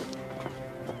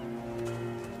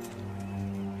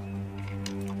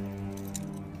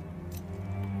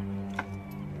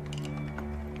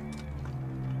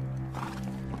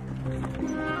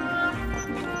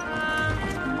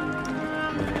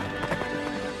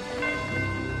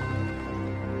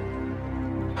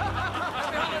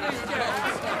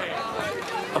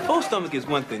 A full stomach is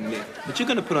one thing, Nick, but you're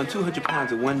gonna put on 200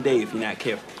 pounds in one day if you're not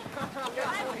careful.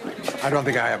 I don't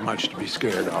think I have much to be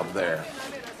scared of there.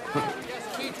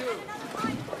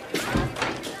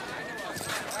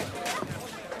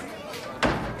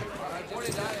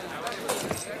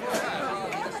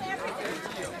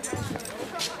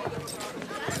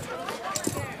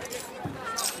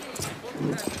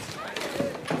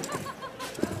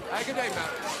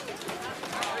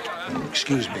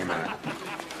 Excuse me a minute.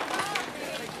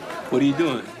 What are you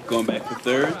doing? Going back for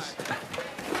thirds?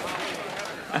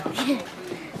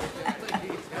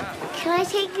 Can I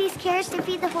take these carrots to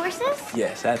feed the horses?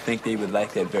 Yes, I think they would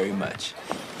like that very much.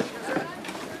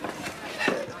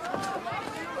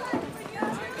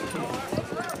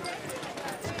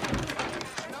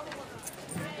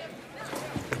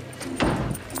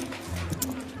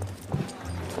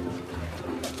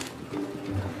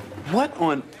 What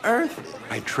on earth?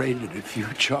 I traded a few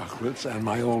chocolates and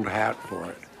my old hat for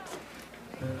it.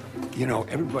 You know,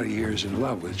 everybody here is in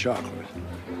love with chocolate.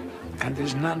 And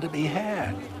there's none to be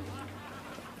had.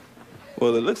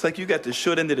 Well, it looks like you got the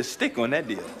short end of the stick on that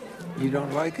deal. You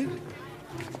don't like it?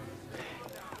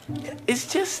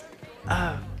 It's just,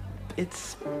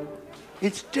 it's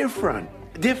different.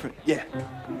 Different, yeah.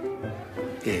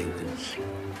 It's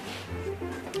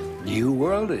new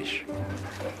worldish.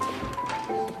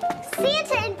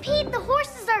 Santa and Pete, the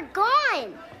horses are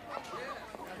gone.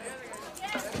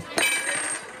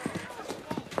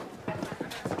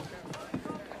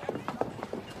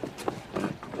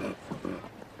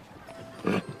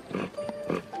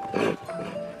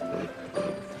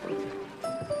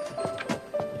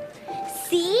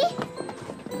 See?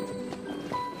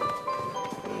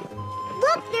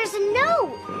 Look, there's a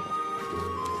note.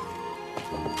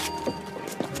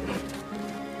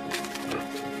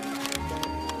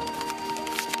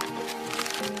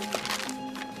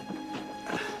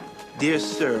 Dear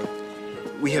sir,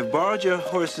 we have borrowed your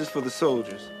horses for the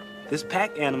soldiers. This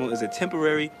pack animal is a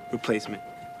temporary replacement.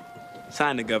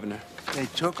 Sign the governor. They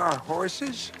took our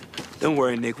horses? Don't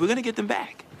worry, Nick. We're gonna get them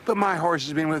back. But my horse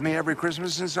has been with me every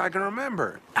Christmas since I can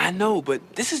remember. I know,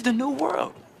 but this is the new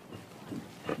world.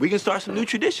 We can start some new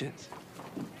traditions.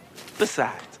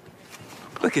 Besides,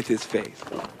 look at this face.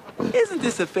 Isn't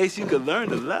this a face you could learn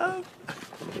to love?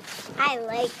 I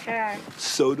like her.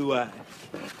 So do I.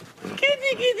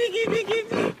 Kitty, kitty, kitty,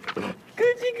 kitty.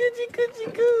 Coochie, coochie, coochie,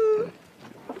 coo.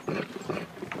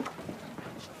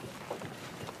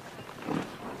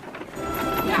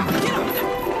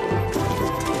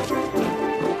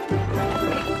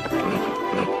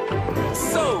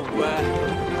 So,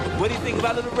 what do you think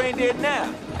about little reindeer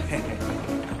now?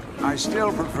 I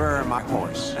still prefer my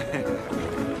horse.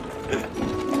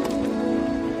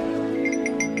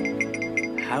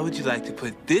 How would you like to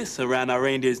put this around our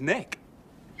reindeer's neck?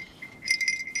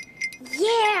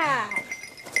 Yeah!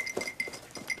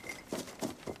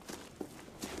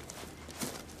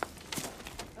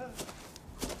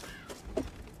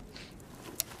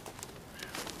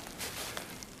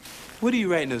 What do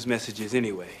you write in those messages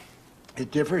anyway?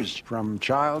 It differs from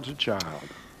child to child.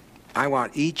 I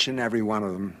want each and every one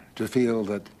of them to feel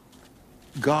that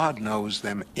God knows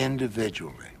them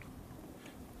individually.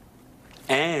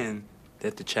 And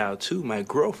that the child, too, might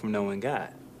grow from knowing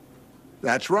God.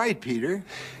 That's right, Peter.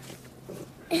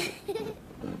 Come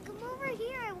over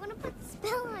here. I want to put the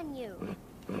spell on you.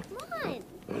 Come on.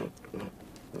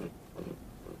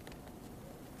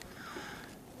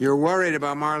 You're worried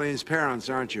about Marlene's parents,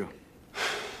 aren't you?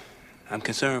 I'm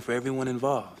concerned for everyone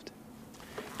involved.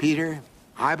 Peter,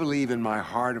 I believe in my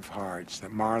heart of hearts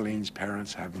that Marlene's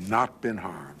parents have not been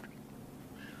harmed.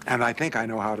 And I think I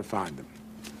know how to find them.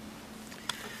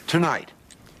 Tonight,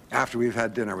 after we've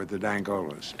had dinner with the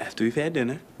Dangolas. After we've had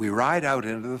dinner. We ride out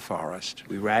into the forest.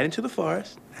 We ride into the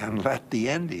forest. And let the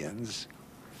Indians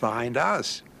find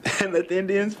us. And let the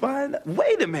Indians find...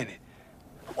 Wait a minute.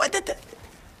 What?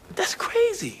 That's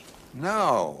crazy.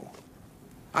 No.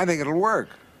 I think it'll work.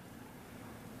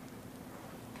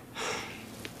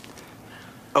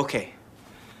 Okay.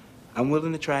 I'm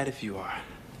willing to try it if you are.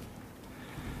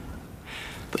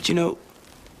 But you know,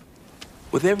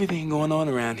 with everything going on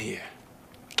around here,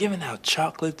 giving out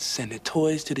chocolates and the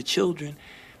toys to the children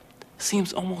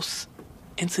seems almost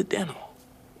incidental.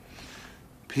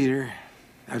 Peter,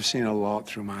 I've seen a lot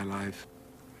through my life.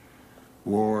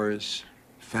 Wars,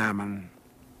 famine,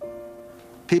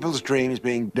 people's dreams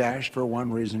being dashed for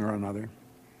one reason or another.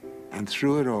 And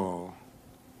through it all,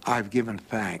 I've given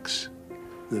thanks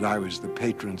that I was the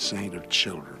patron saint of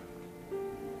children.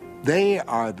 They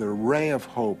are the ray of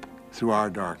hope through our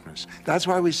darkness. That's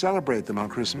why we celebrate them on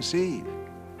Christmas Eve.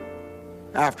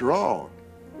 After all,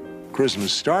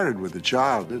 Christmas started with the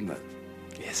child, didn't it?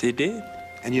 Yes, it did.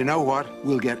 And you know what?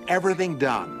 We'll get everything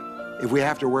done if we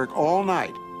have to work all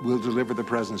night we'll deliver the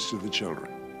presents to the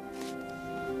children.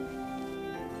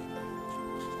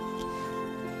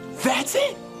 That's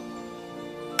it.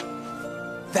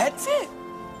 That's it.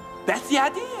 That's the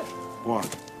idea.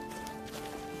 What?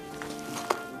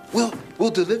 We'll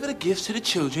deliver the gifts to the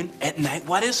children at night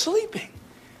while they're sleeping.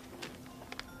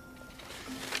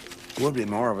 Would be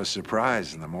more of a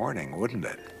surprise in the morning, wouldn't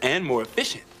it? And more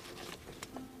efficient.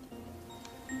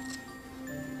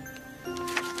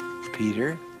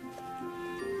 Peter?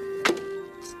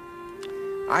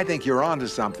 I think you're onto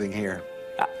something here.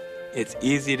 It's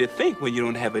easy to think when you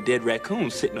don't have a dead raccoon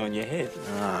sitting on your head.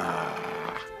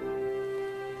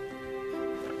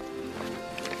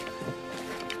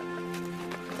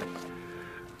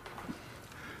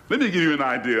 Let me give you an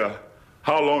idea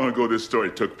how long ago this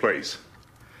story took place.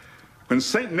 When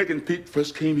St. Nick and Pete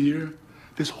first came here,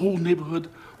 this whole neighborhood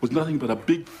was nothing but a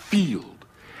big field.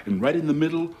 And right in the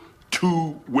middle,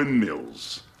 2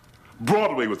 windmills.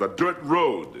 Broadway was a dirt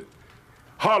road.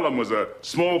 Harlem was a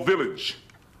small village.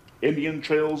 Indian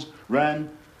trails ran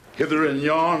hither and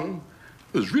yon.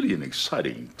 It was really an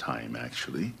exciting time,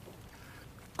 actually.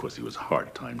 Of course, it was a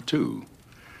hard time, too.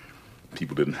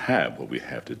 People didn't have what we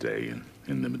have today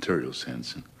in the material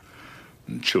sense,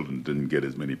 and children didn't get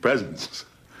as many presents.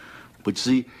 But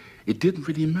see, it didn't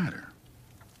really matter.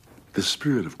 The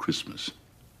spirit of Christmas,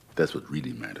 that's what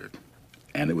really mattered.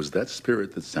 And it was that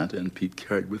spirit that Santa and Pete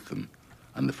carried with them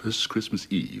on the first Christmas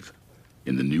Eve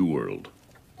in the New World.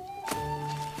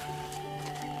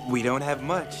 We don't have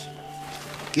much.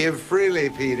 Give freely,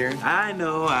 Peter. I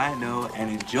know, and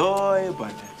enjoy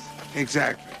abundance.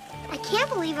 Exactly. I can't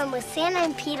believe I'm with Santa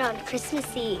and Pete on Christmas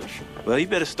Eve. Well, you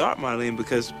better start, Marlene,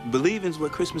 because believing's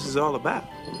what Christmas is all about.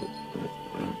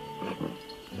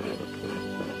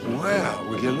 Well,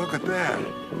 will you look at that?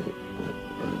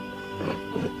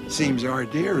 Seems our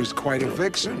dear is quite a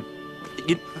vixen.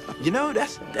 You know,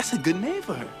 that's a good name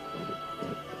for her.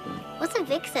 What's a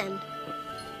vixen?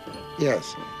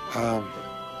 Yes. I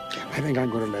think I'm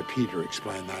going to let Peter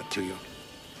explain that to you.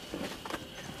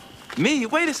 Me?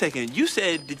 Wait a second. You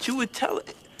said that you would tell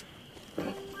it.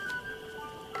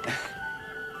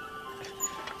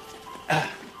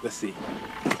 Let's see.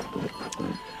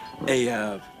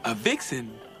 A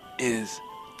vixen is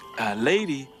a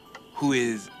lady who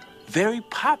is very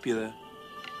popular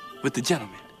with the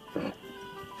gentlemen.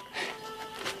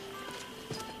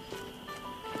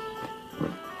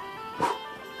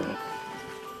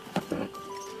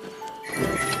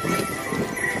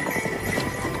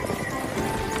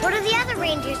 What are the other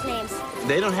reindeers' names?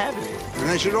 They don't have it. And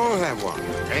they should all have one.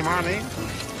 Hey, Marlene,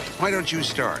 why don't you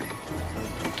start?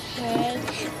 Okay.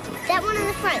 That one in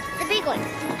the front, the big one.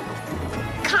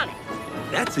 Comet.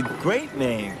 That's a great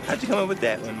name. How'd you come up with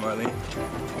that one, Marlene?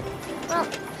 Well,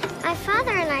 my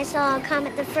father and I saw a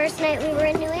comet the first night we were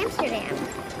in New Amsterdam.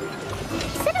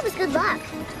 He said it was good luck.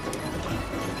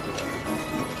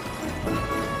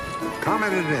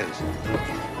 Comet it is.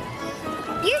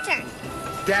 Your turn.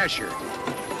 Dasher.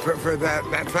 For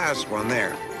that fast one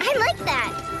there. I like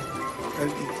that.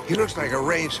 He looks like a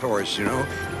racehorse, you know,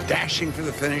 dashing for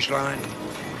the finish line.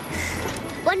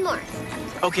 One more.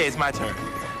 Okay, it's my turn.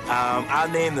 I'll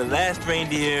name the last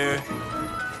reindeer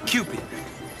Cupid.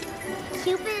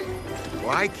 Cupid?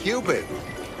 Why Cupid?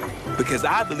 Because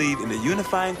I believe in the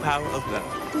unifying power of love.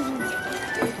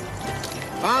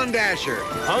 On Dasher.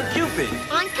 On Cupid.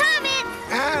 On Comet.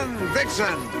 And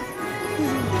Vixen.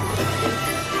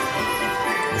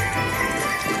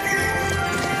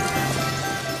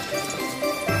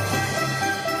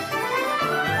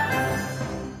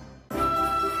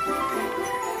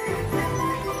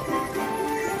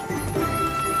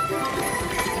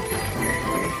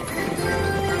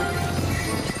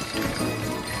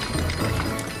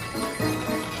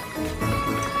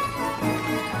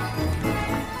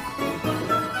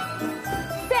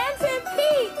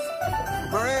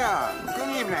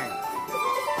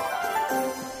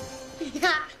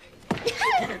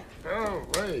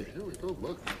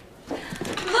 Look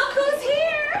who's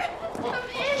here!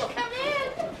 Come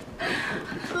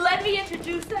in. Let me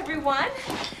introduce everyone.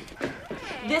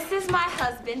 This is my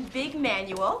husband, Big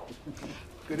Manuel.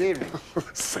 Good evening.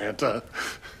 Santa.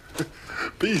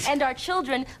 Pete. And our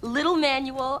children, Little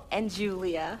Manuel and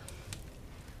Julia.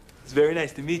 It's very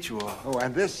nice to meet you all. Oh,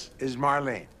 and this is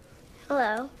Marlene.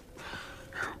 Hello.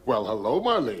 Well, hello,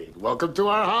 Marlene. Welcome to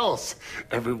our house.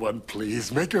 Everyone,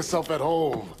 please make yourself at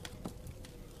home.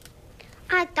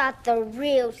 I thought the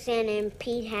real Santa and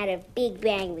Pete had a big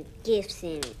bag with gifts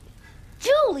in it.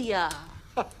 Julia!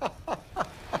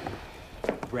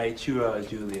 Right you are,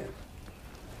 Julia.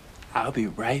 I'll be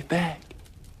right back.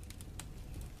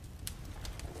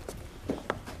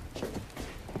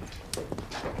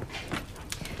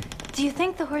 Do you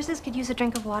think the horses could use a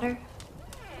drink of water?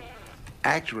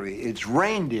 Actually, it's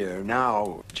reindeer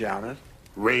now, Janet.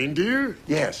 Reindeer?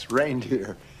 Yes,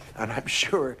 reindeer. And I'm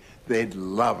sure they'd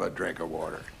love a drink of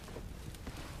water.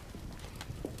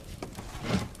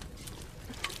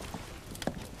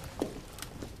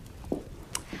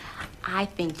 I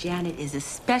think Janet is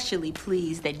especially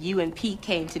pleased that you and Pete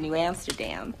came to New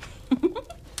Amsterdam.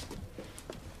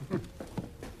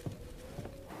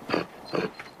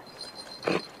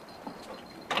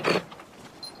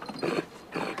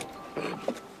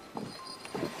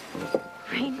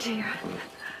 Reindeer.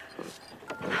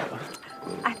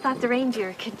 I thought the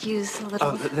reindeer could use a little...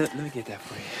 Oh, let me get that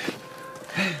for you.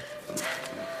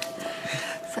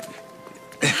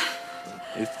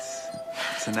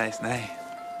 It's a nice night.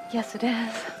 Yes, it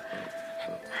is.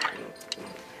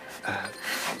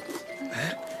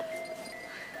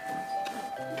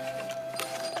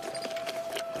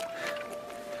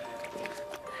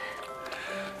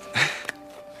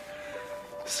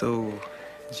 So,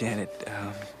 Janet,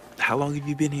 how long have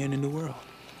you been here in the New World?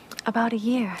 About a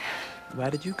year. Why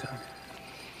did you come?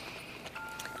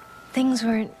 Things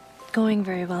weren't going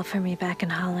very well for me back in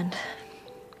Holland.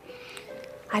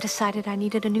 I decided I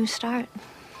needed a new start.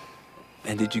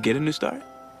 And did you get a new start?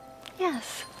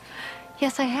 Yes.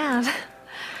 Yes, I have.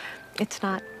 It's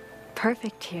not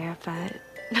perfect here, but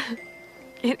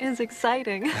it is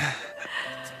exciting.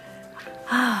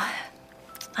 Oh,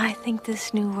 I think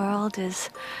this new world is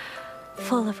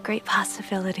full of great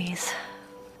possibilities.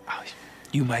 Oh,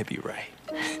 you might be right.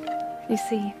 You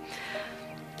see,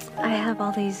 I have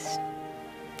all these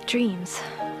dreams.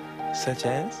 Such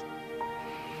as?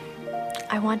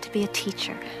 I want to be a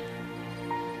teacher.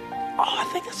 Oh, I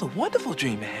think that's a wonderful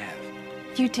dream to have.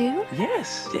 You do?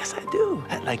 Yes, yes, I do.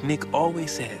 Like Nick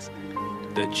always says,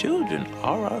 the children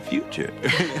are our future.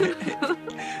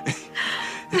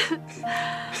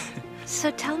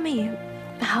 So tell me,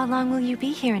 how long will you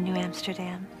be here in New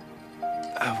Amsterdam?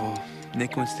 Well,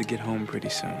 Nick wants to get home pretty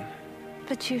soon.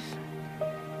 But you've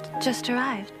just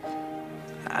arrived.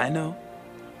 I know.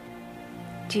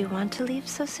 Do you want to leave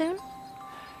so soon?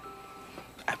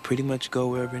 I pretty much go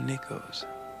wherever Nick goes.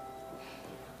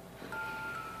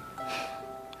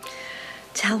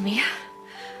 Tell me,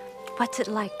 what's it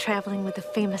like traveling with the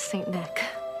famous Saint Nick?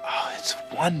 Oh, it's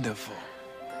wonderful.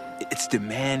 It's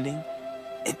demanding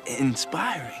and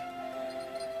inspiring.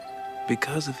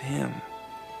 Because of him,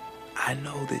 I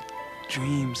know that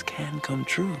dreams can come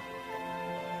true.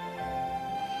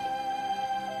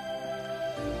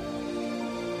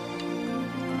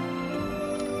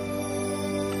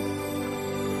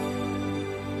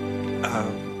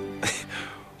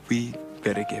 We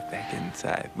better get back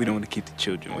inside. We don't want to keep the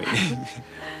children waiting.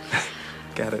 I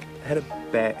gotta get a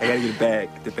bag.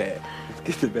 The bag. Let's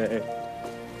get the bag.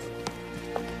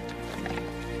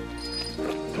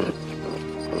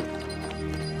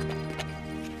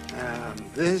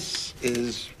 This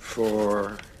is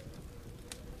for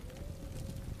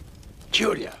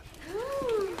Julia.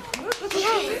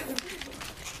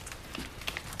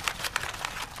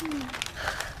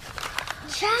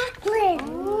 Chocolate.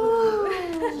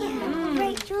 Yeah,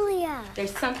 great, Julia.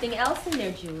 There's something else in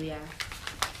there, Julia.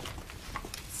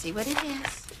 See what it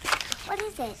is. What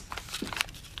is it?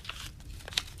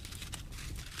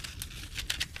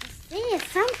 See,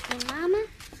 it's something, Mama.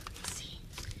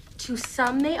 To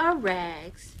some they are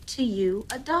rags, to you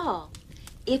a doll.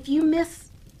 If you miss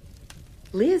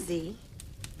Lizzie,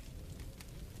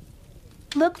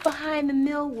 look behind the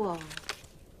mill wall.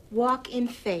 Walk in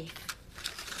faith.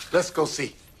 Let's go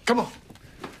see. Come on.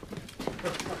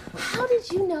 How did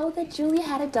you know that Julia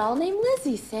had a doll named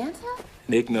Lizzie, Santa?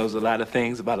 Nick knows a lot of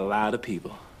things about a lot of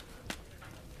people.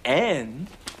 And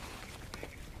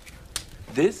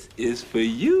this is for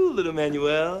you, little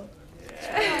Manuel.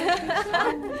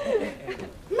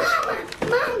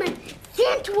 Mama,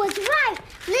 Santa was right.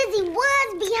 Lizzie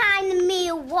was behind the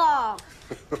mill wall.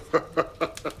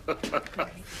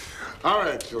 All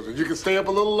right, children, you can stay up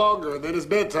a little longer, and then it's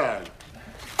bedtime.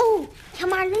 Oh,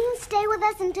 can Marlene stay with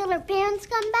us until her parents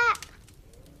come back?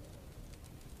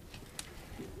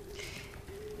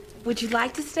 Would you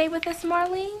like to stay with us,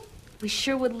 Marlene? We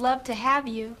sure would love to have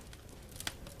you.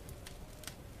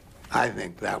 I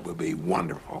think that would be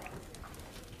wonderful.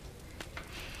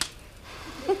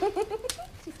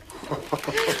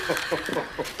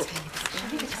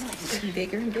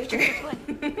 Bigger and bigger.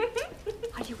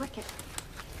 How'd you work it?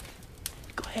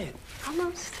 Go ahead.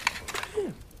 Almost.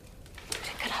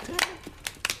 Pick it up.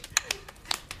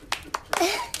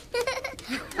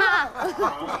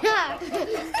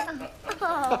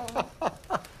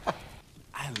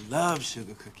 I love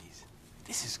sugar cookies.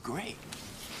 This is great.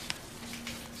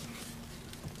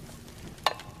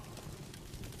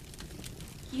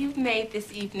 You've made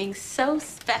this evening so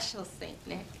special, St.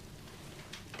 Nick.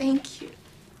 Thank you.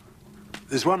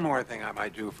 There's one more thing I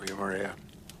might do for you, Maria.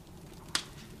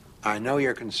 I know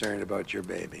you're concerned about your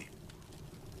baby.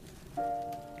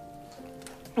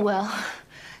 Well,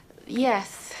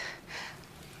 yes.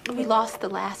 We lost the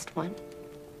last one.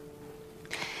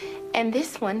 And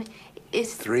this one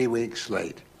is 3 weeks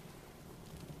late.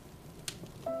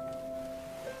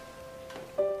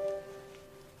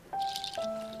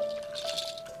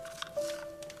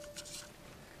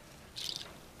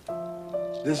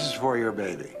 This is for your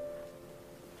baby.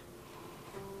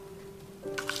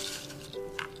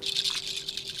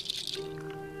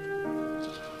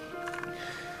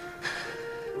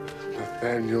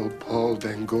 Nathaniel Paul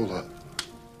Dangola.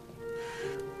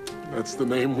 That's the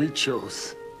name we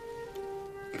chose.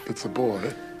 If it's a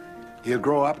boy, He'll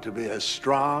grow up to be a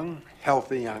strong,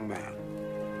 healthy young man.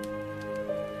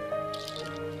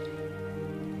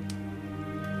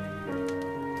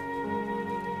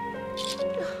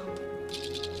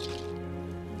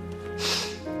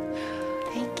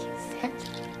 Thank you,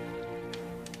 Santa.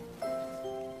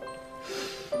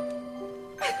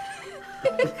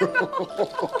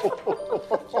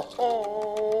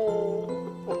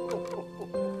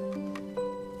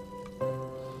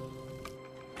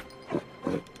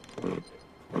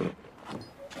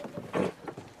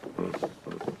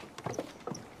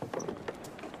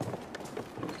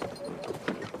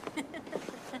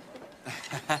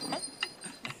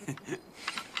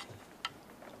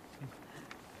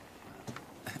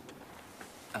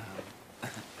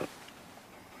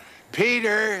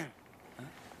 Peter!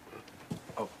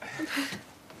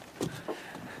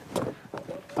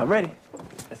 I'm ready.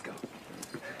 Let's go.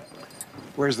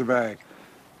 Where's the bag?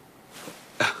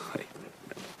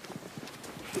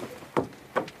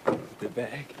 The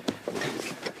bag.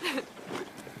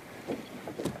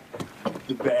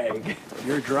 The bag.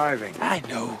 You're driving. I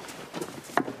know.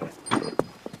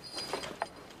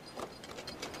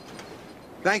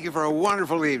 Thank you for a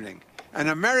wonderful evening, and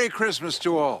a Merry Christmas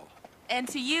to all. And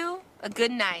to you, a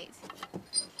good night.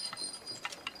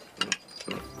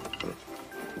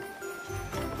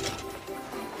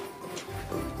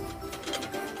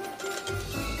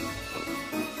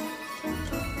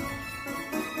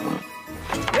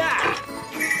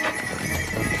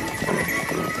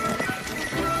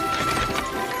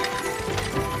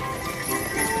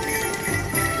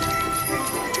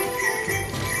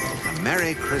 A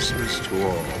Merry Christmas to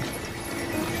all,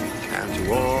 and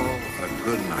to all a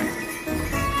good night.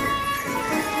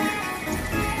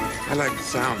 I like the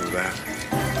sound of that.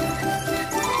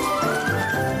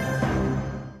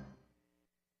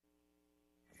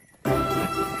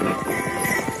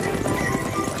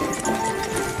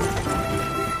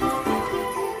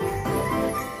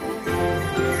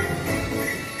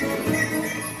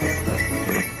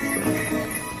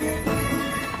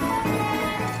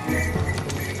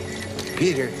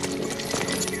 Peter.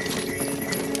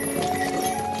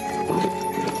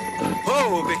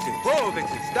 Whoa, Vixen! Whoa,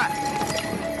 Vixen! Stop!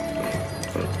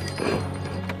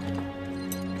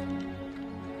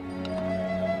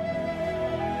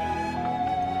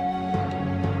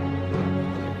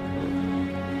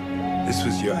 This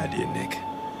was your idea, Nick.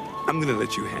 I'm gonna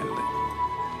let you handle it.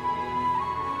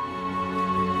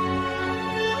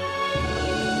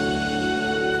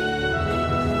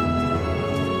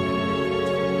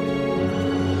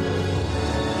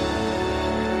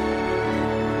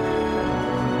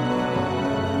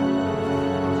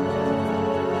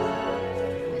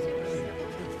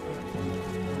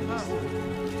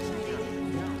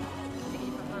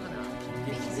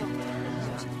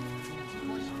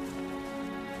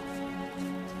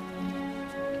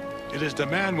 It is the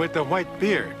man with the white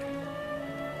beard.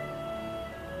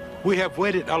 We have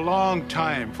waited a long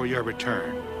time for your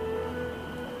return.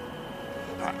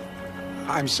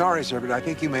 I'm sorry, sir, but I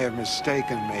think you may have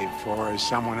mistaken me for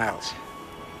someone else.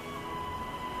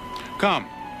 Come,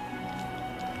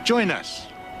 join us.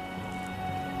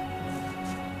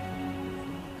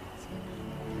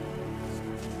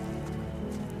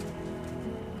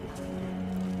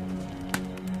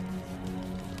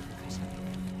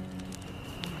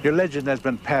 Your legend has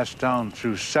been passed down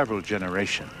through several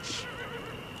generations.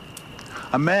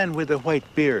 A man with a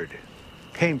white beard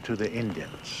came to the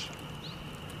Indians.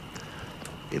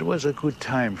 It was a good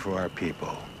time for our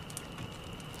people.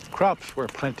 Crops were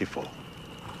plentiful.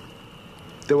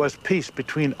 There was peace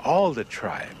between all the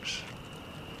tribes.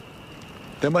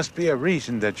 There must be a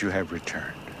reason that you have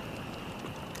returned.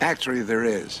 Actually, there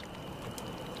is.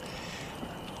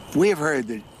 We have heard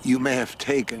that you may have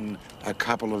taken a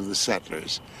couple of the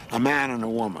settlers, a man and a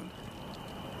woman.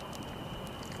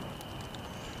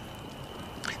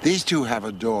 These two have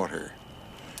a daughter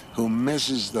who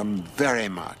misses them very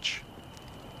much.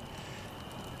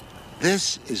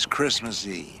 This is Christmas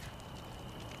Eve.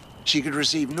 She could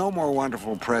receive no more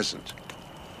wonderful present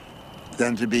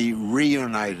than to be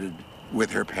reunited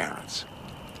with her parents.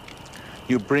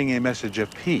 You bring a message of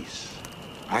peace.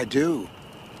 I do,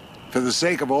 for the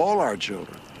sake of all our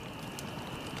children.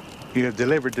 You have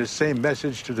delivered the same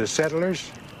message to the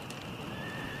settlers?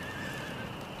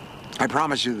 I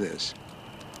promise you this.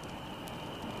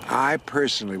 I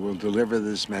personally will deliver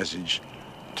this message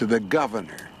to the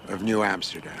governor of New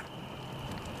Amsterdam.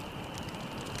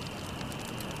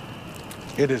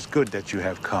 It is good that you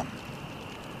have come.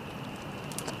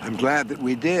 I'm glad that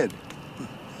we did.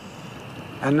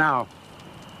 And now,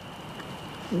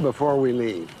 before we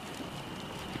leave,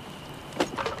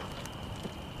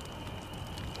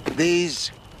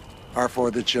 these are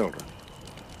for the children.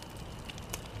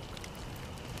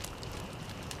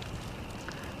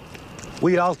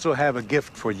 We also have a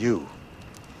gift for you.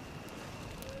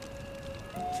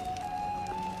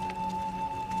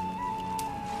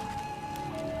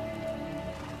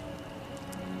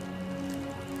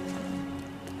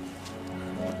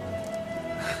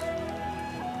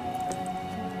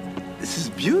 This is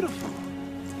beautiful.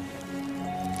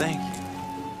 Thank you.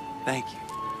 Thank you.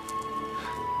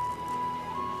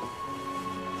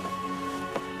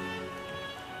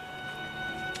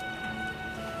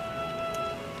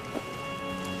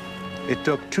 It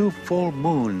took 2 full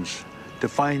moons to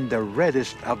find the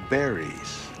reddest of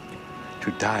berries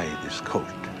to dye this coat.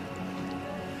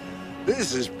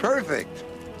 This is perfect.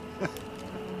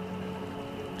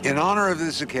 In honor of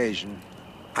this occasion,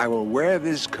 I will wear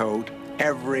this coat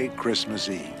every Christmas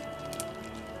Eve.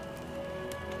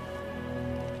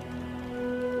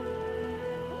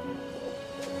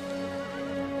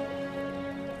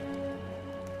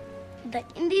 The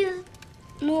Indians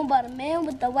knew about a man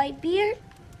with the white beard?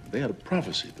 They had a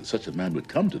prophecy that such a man would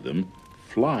come to them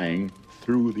flying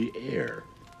through the air.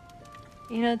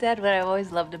 You know, Dad, what I've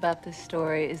always loved about this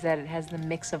story is that it has the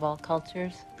mix of all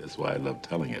cultures. That's why I love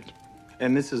telling it.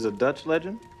 And this is a Dutch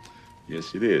legend?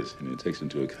 Yes, it is. And it takes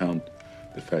into account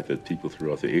the fact that people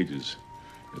throughout the ages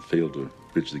have failed to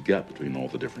bridge the gap between all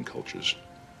the different cultures.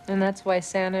 And that's why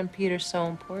Santa and Pete are so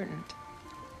important.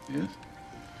 Yes.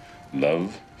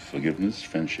 Love, forgiveness,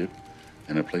 friendship,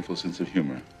 and a playful sense of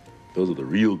humor. Those are the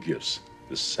real gifts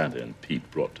that Santa and Pete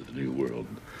brought to the new world.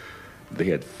 They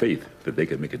had faith that they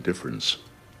could make a difference.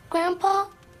 Grandpa,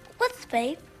 what's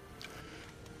faith?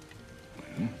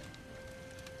 Well,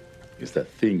 it's that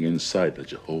thing inside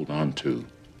that you hold on to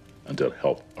until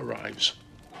help arrives.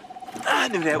 I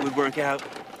knew that would work out.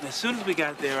 As soon as we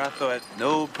got there, I thought,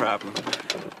 no problem.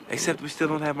 Except we still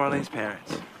don't have Marlene's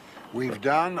parents. We've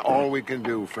done all we can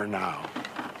do for now.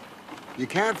 You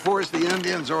can't force the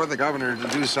Indians or the governor to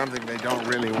do something they don't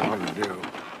really want to do.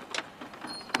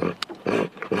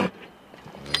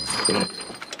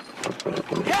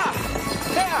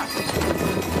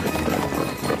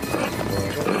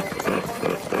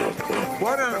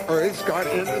 What on earth's got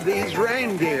into these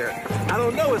reindeer? I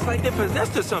don't know. It's like they're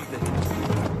possessed or something.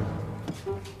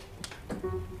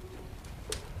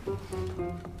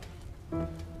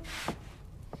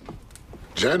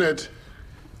 Janet,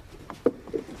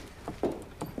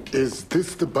 is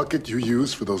this the bucket you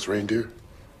use for those reindeer?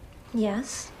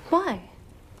 Yes. Why?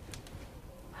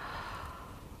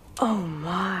 Oh,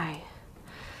 my.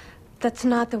 That's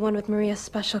not the one with Maria's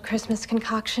special Christmas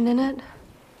concoction in it?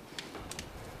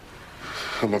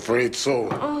 I'm afraid so.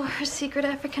 Oh, her secret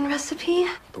African recipe?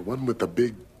 The one with the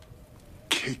big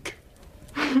cake.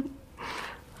 Well,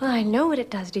 I know what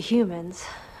it does to humans.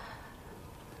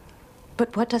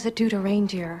 But what does it do to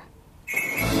reindeer?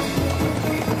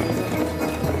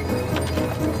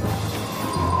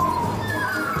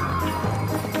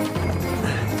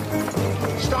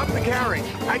 Stop the carriage.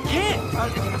 I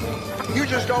can't. You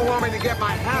just don't want me to get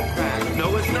my hat back.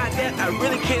 No, it's not that. I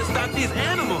really can't stop these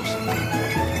animals.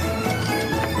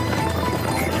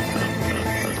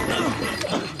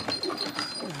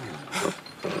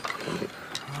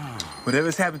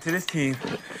 Whatever's happened to this team,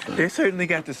 they certainly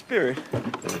got the spirit.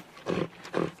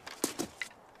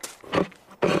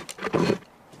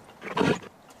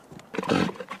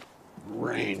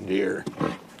 Reindeer.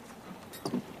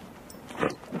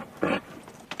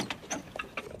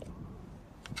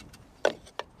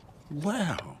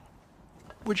 Well,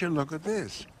 would you look at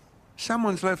this?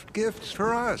 Someone's left gifts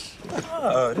for us.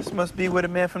 Oh, this must be where the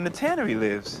man from the tannery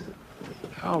lives.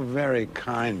 How very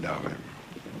kind of him.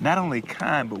 Not only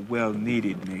kind, but well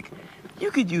needed, Nick.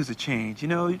 You could use a change, you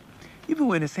know? You've been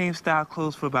wearing the same style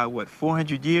clothes for about, what,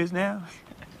 400 years now?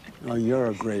 Oh, you're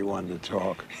a great one to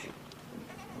talk.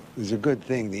 It's a good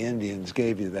thing the Indians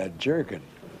gave you that jerkin.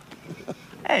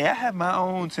 Hey, I have my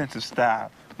own sense of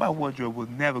style. My wardrobe will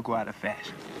never go out of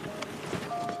fashion.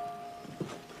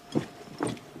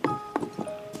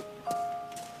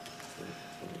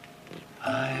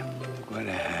 I'm going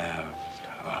to have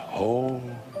a whole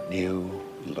new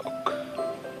look.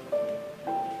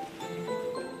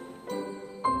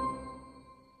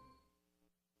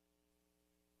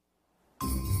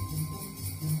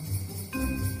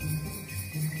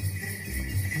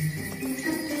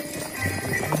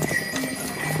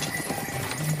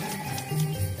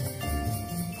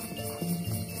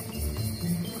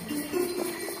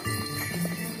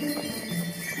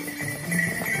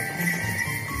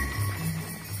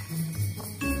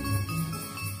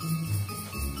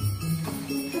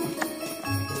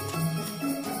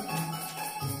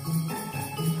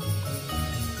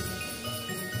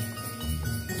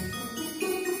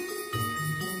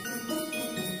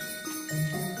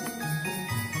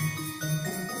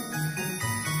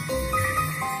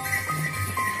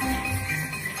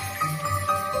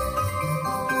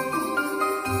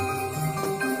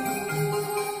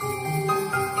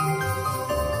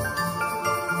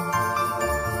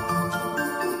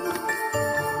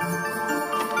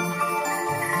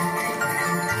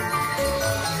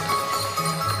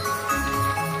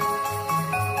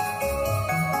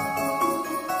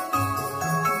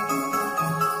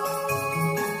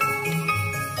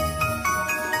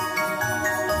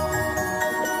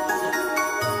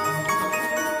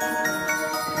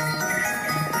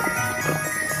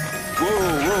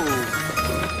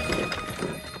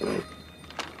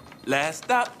 Last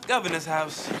stop, Governor's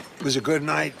house. It was a good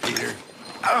night, Peter.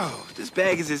 Oh, this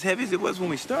bag is as heavy as it was when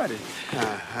we started.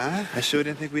 Uh-huh. I sure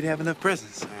didn't think we'd have enough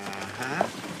presents. Uh-huh.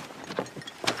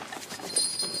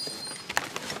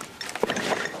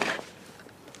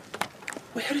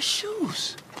 Where are the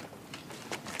shoes?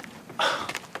 Oh,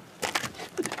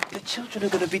 the children are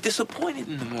gonna be disappointed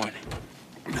in the morning.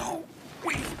 No,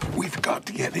 we've got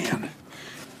to get in.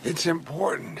 It's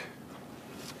important.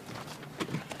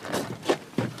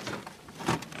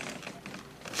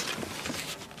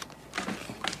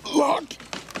 Locked.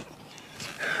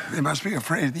 They must be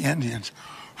afraid of the Indians.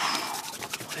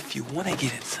 What if you want to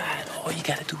get inside? All you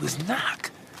gotta do is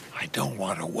knock. I don't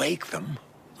want to wake them.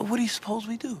 Well, what do you suppose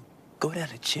we do? Go down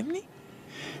the chimney?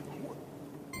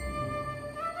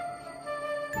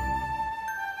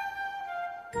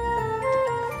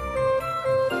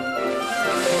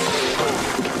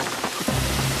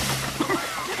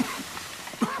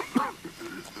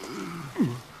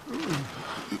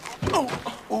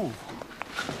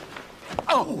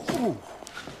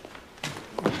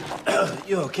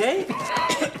 You okay?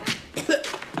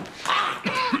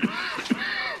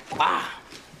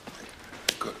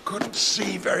 Couldn't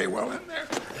see very well in there.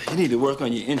 You need to work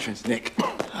on your entrance, Nick.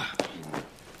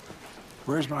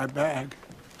 Where's my bag?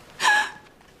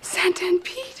 Santa and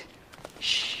Pete.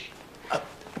 Shh.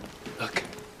 Look,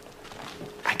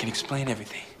 I can explain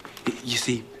everything. You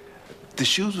see, the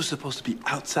shoes were supposed to be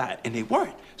outside, and they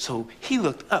weren't. So he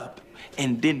looked up,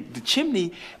 and then the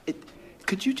chimney...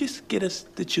 Could you just get us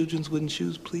the children's wooden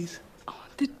shoes, please? Oh,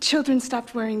 the children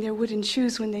stopped wearing their wooden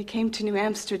shoes when they came to New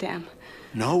Amsterdam.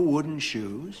 No wooden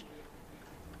shoes?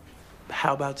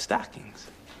 How about stockings?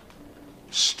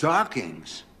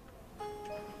 Stockings?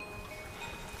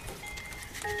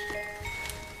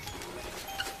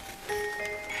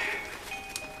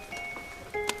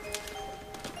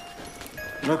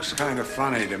 Looks kind of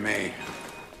funny to me.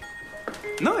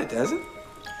 No, it doesn't.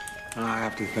 I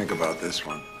have to think about this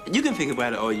one. You can think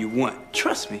about it all you want.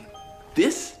 Trust me.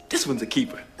 This one's a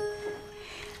keeper.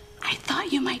 I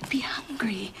thought you might be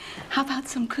hungry. How about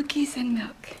some cookies and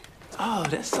milk? Oh,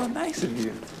 that's so nice of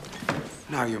you.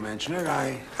 Now you mention it,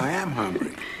 I am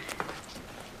hungry.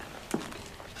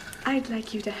 I'd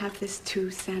like you to have this too,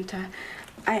 Santa.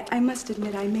 I must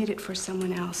admit I made it for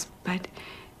someone else, but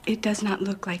it does not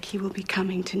look like he will be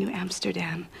coming to New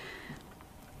Amsterdam.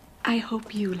 I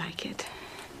hope you like it.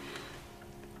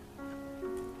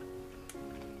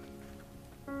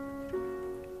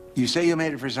 You say you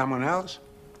made it for someone else?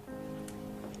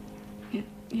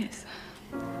 Yes.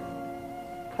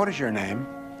 What is your name?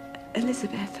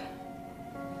 Elizabeth.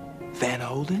 Van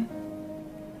Holden?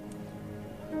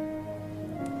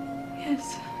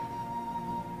 Yes.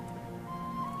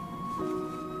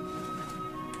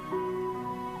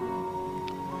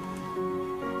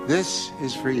 This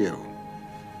is for you.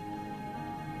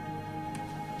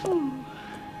 Oh.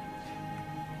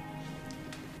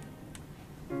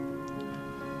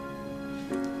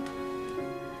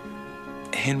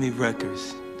 Henry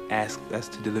Rutgers asked us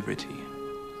to deliver it to you.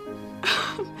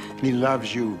 He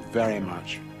loves you very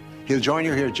much. He'll join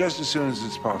you here just as soon as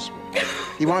it's possible.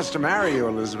 He wants to marry you,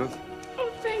 Elizabeth.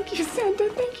 Oh, thank you, Santa.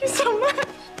 Thank you so much.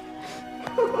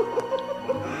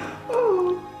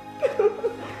 Oh.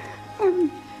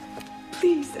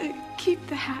 Please, keep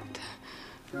the hat.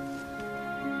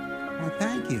 Well,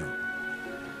 thank you.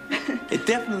 It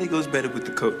definitely goes better with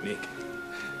the coat, Nick.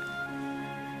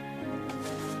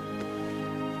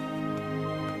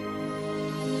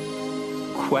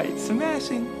 Quite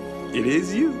smashing. It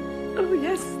is you. Oh,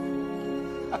 yes.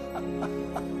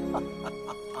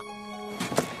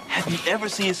 Have you ever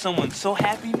seen someone so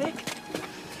happy, Nick?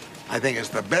 I think it's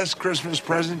the best Christmas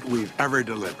present we've ever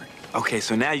delivered. Okay,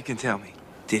 so now you can tell me.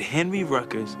 Did Henry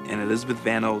Rutgers and Elizabeth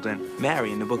Van Olden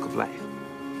marry in the Book of Life?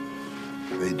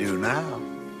 They do now.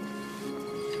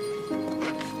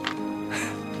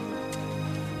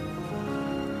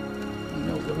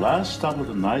 The last stop of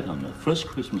the night on the first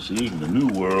Christmas Eve in the New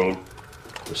World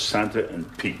was Santa and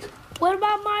Pete. What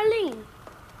about Marlene?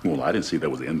 Well, I didn't see that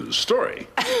was the end of the story.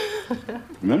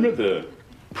 Remember the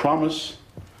promise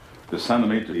that Santa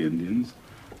made to the Indians?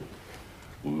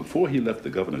 Well, before he left the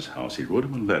governor's house, he wrote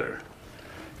him a letter.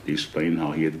 He explained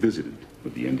how he had visited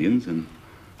with the Indians and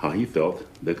how he felt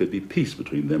there could be peace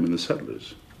between them and the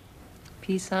settlers.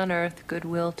 Peace on earth,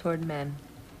 goodwill toward men.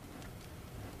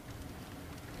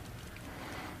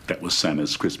 That was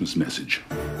Santa's Christmas message.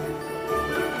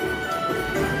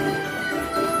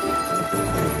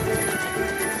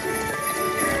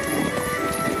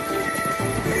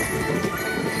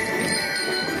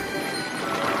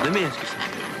 Let me ask you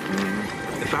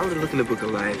something. If I were to look in the Book of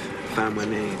Life, find my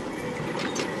name,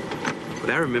 would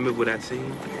I remember what I'd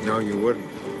seen? No, you wouldn't.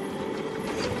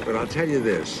 But I'll tell you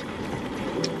this.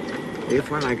 If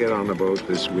when I get on the boat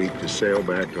this week to sail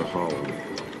back to Holland,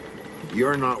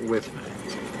 you're not with me,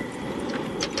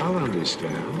 I'll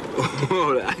understand.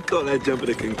 Oh, I call that jumping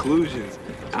to conclusions.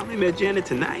 I only met Janet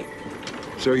tonight.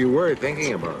 So you were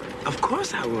thinking about her? Of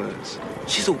course I was.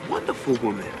 She's a wonderful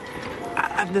woman.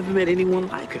 I've never met anyone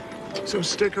like her. So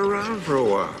stick around for a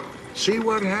while. See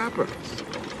what happens.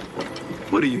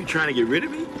 What, are you trying to get rid of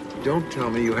me? Don't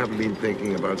tell me you haven't been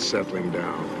thinking about settling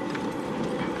down.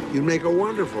 You'd make a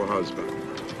wonderful husband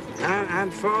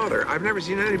and father. I've never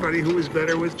seen anybody who was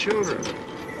better with children.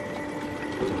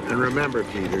 And remember,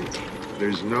 Peter,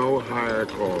 there's no higher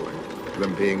calling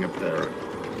than being a parent.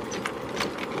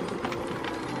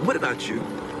 What about you?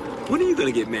 When are you going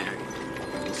to get married?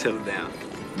 Settle down.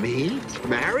 Me?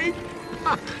 Married?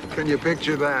 Can you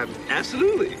picture that?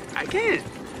 Absolutely, I can.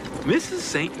 Mrs.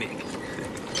 St. Nick.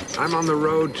 I'm on the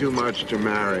road too much to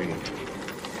marry.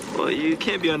 Well, you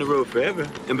can't be on the road forever.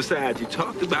 And besides, you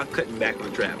talked about cutting back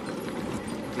on travel.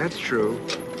 That's true.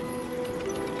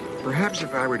 Perhaps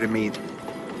if I were to meet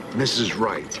Mrs.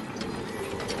 Wright,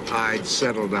 I'd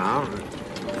settle down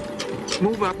and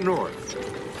move up north.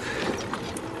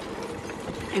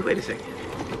 Hey, wait a second.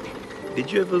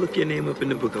 Did you ever look your name up in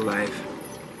the Book of Life?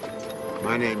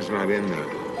 My name's not in there.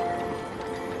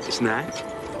 It's not?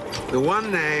 The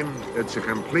one name that's a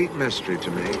complete mystery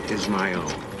to me is my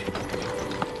own.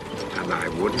 And I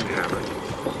wouldn't have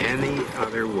it any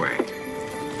other way.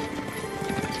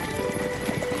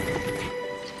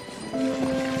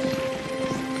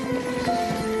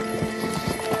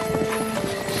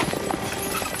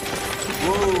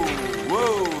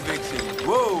 Whoa, Vixen,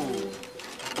 whoa.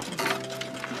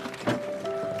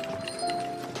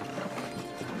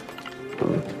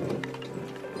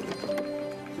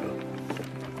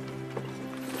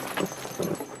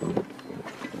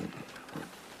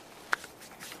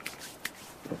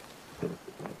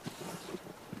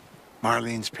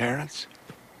 Marlene's parents?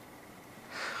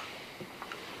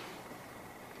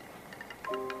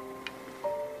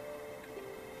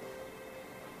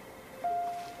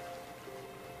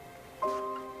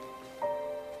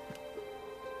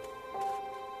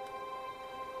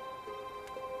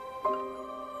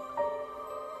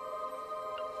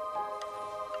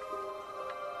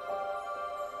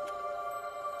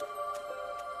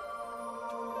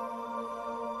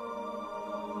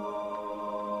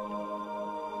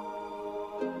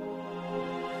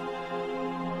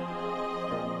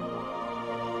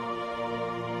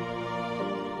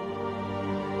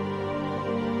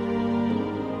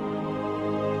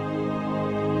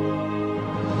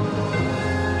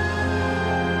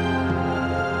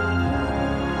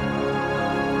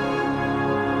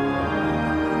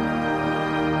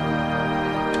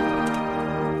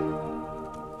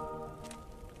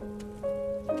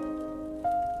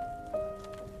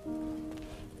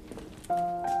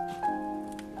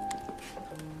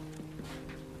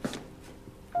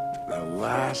 The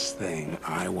last thing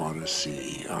I want to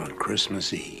see on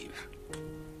Christmas Eve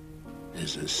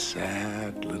is a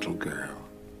sad little girl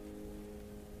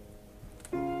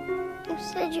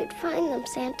said you'd find them,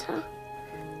 Santa.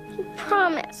 You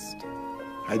promised.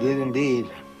 I did indeed.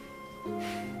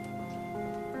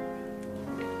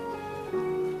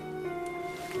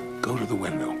 Go to the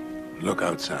window. Look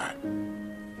outside.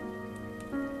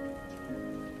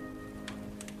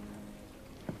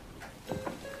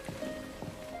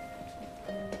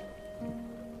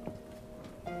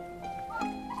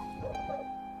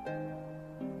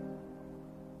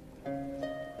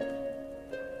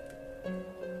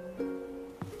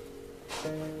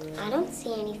 I don't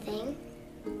see anything.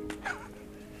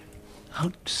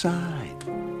 Outside.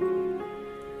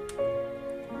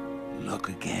 Look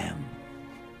again.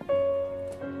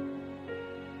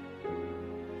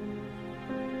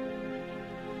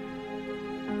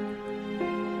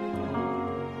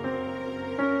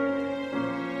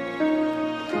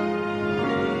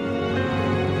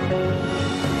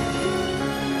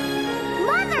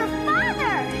 Mother,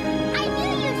 Father! I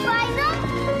knew you'd find them!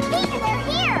 Pete, they're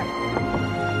here!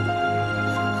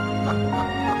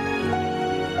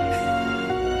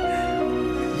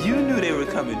 You knew they were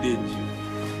coming, didn't you?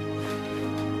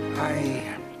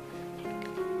 I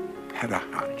had a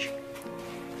hunch.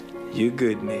 You're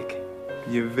good, Nick.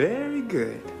 You're very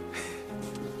good.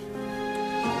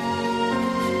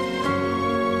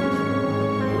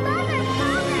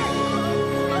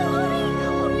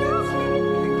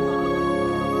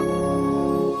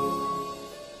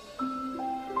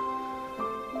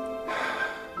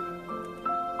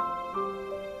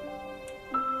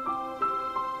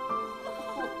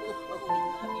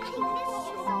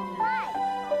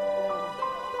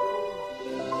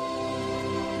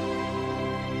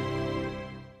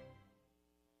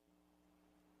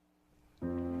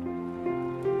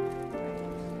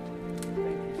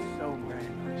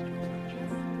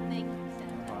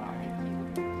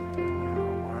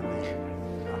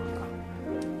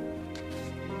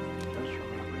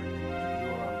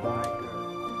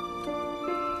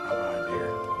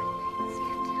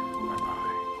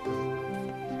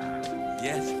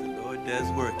 Yes, the Lord does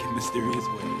work in mysterious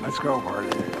ways. Let's go, Marty.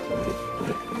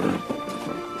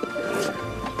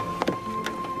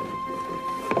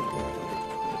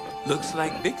 Looks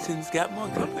like Vixen's got more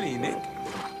company, Nick.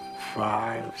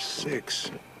 5,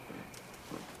 6.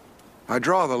 I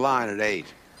draw the line at 8.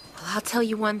 Well, I'll tell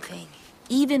you one thing.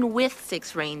 Even with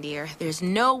 6 reindeer, there's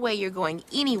no way you're going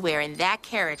anywhere in that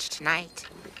carriage tonight.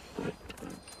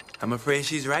 I'm afraid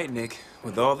she's right, Nick.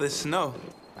 With all this snow,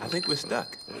 I think we're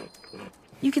stuck.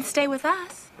 You can stay with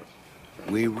us.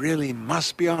 We really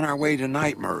must be on our way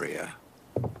tonight, Maria.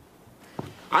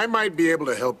 I might be able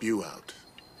to help you out.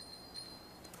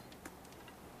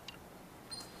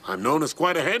 I'm known as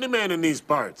quite a handyman in these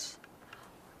parts.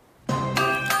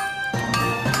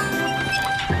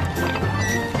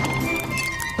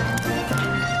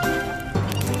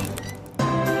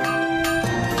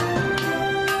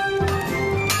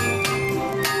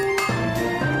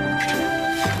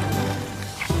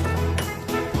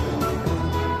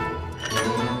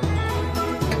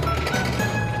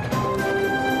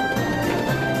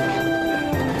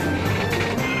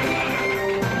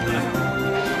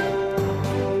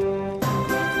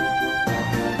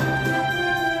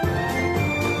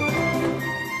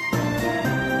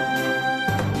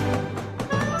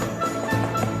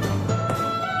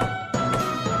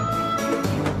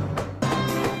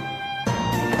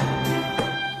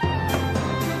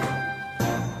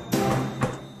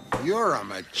 You're a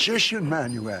magician,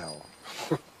 Manuel.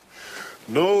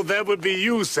 No, that would be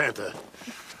you, Santa.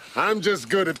 I'm just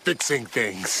good at fixing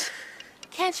things.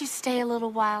 Can't you stay a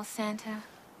little while, Santa?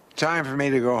 Time for me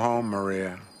to go home,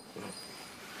 Maria.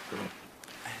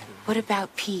 What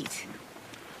about Pete?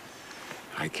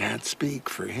 I can't speak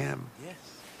for him.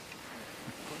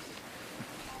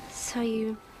 So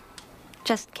you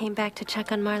just came back to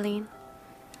check on Marlene?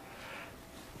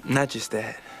 Not just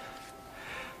that.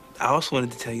 I also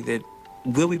wanted to tell you that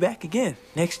we'll be back again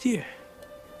next year.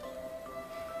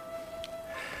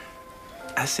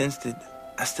 I sense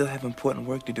that I still have important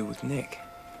work to do with Nick.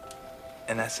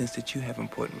 And I sense that you have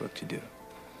important work to do.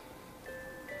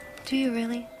 Do you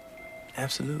really?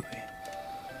 Absolutely.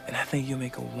 And I think you'll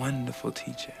make a wonderful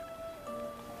teacher.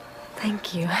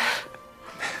 Thank you.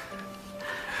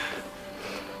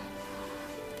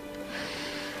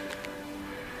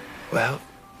 Well,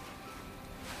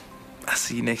 I'll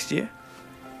see you next year.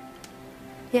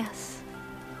 Yes,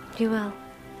 you will.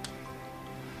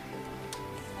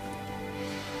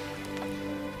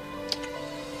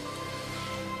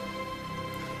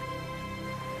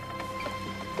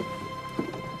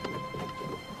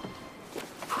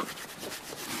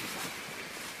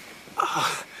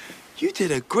 Oh, you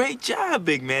did a great job,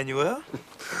 Big Manuel.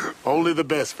 Only the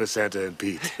best for Santa and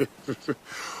Pete.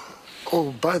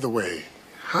 Oh, by the way,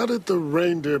 how did the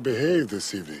reindeer behave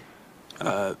this evening?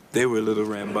 They were a little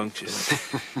rambunctious.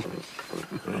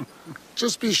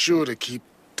 Just be sure to keep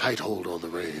tight hold on the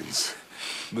reins.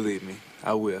 Believe me,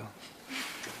 I will.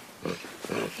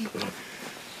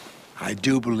 I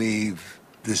do believe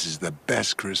this is the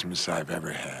best Christmas I've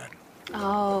ever had.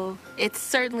 Oh, it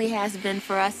certainly has been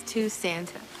for us too,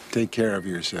 Santa. Take care of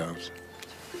yourselves.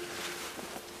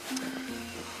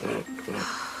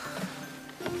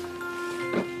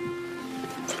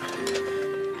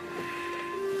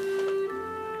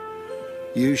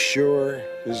 You sure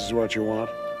this is what you want?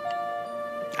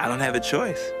 I don't have a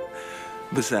choice.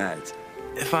 Besides,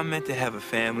 if I'm meant to have a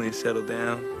family and settle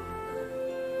down,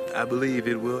 I believe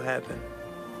it will happen.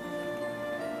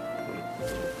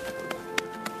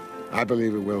 I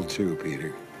believe it will too,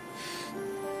 Peter.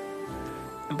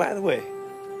 And by the way,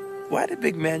 why did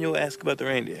Big Manuel ask about the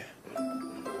reindeer?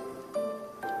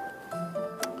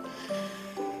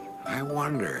 I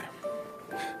wonder.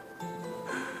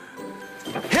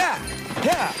 Yeah!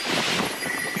 Yeah!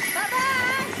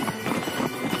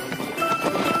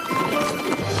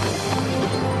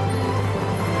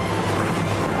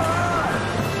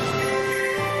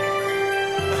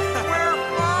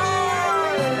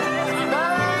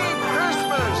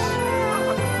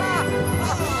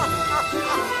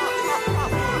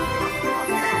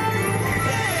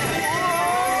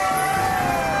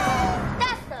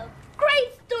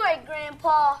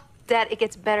 Dad, it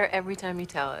gets better every time you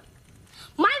tell it.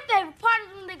 My favorite part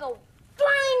is when they go flying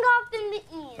off in the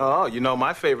end. Oh, you know,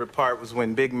 my favorite part was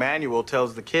when Big Manuel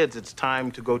tells the kids it's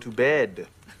time to go to bed.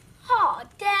 Oh,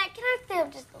 Dad, can I stay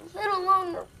up just a little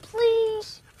longer,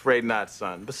 please? Afraid not,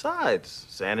 son. Besides,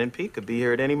 Santa and Pete could be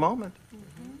here at any moment.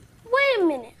 Wait a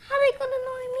minute. How are they gonna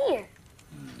know I'm here?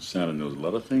 Santa knows a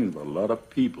lot of things about a lot of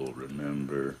people,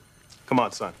 remember? Come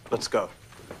on, son. Let's go.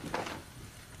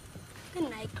 Good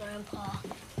night, Grandpa.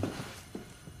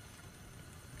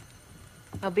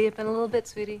 I'll be up in a little bit,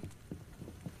 sweetie.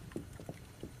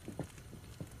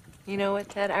 You know what,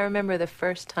 Ted? I remember the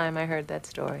first time I heard that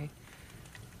story.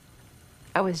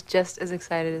 I was just as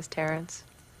excited as Terrence.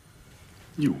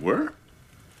 You were?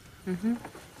 Mm-hmm.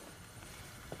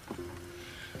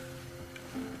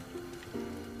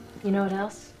 You know what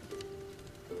else?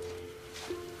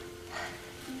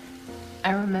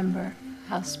 I remember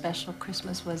how special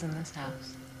Christmas was in this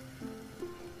house.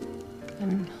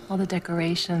 And all the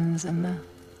decorations and the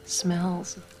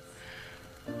smells.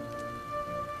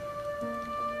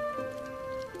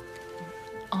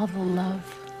 All the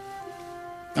love.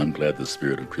 I'm glad the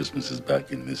spirit of Christmas is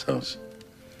back in this house.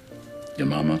 Your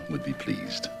mama would be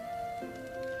pleased.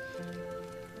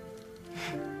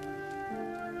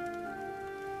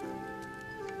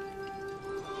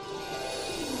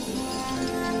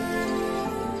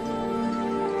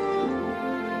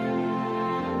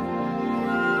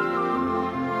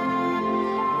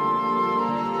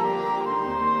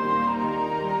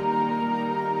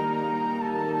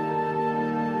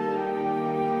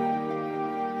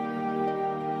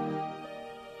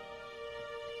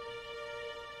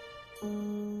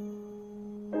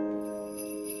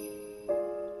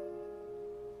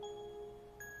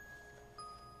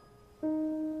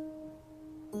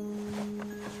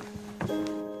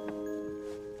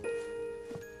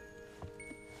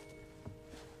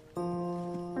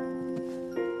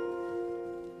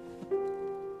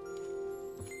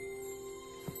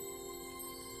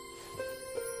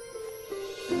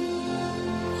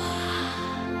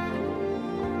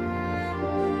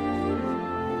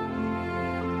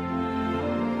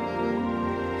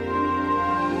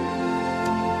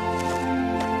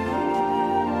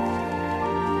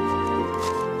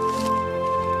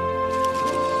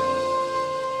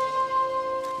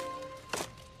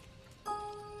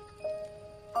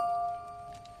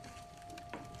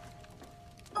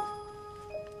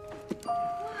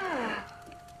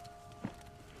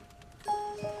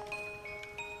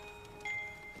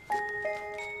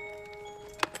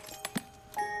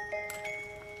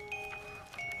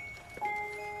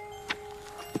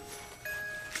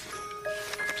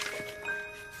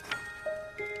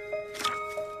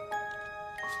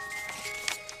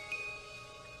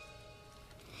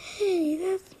 Hey,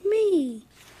 that's me.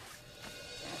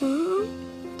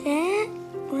 Mom, Dad,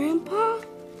 Grandpa.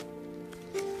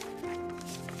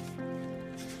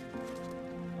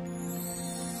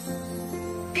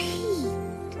 Pete.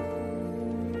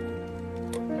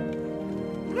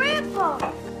 Grandpa,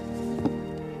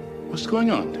 What's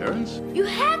going on, Terrence? you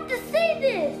have to see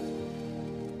this.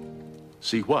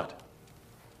 See what?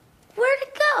 Where'd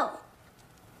it go?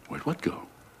 Where'd what go?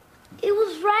 It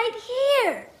was right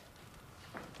here.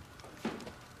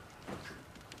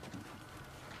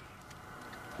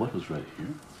 What was right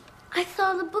here? I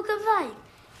saw the Book of Life.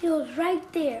 It was right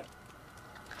there.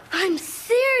 I'm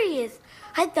serious.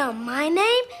 I found my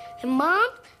name and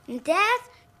Mom's and Dad's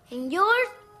and yours.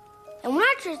 And when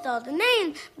I traced all the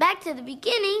names back to the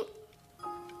beginning,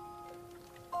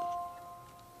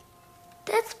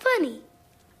 that's funny.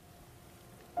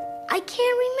 I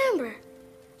can't remember.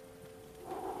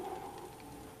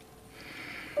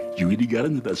 You really got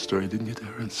into that story, didn't you,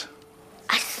 Terrence?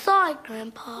 I saw it,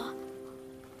 Grandpa.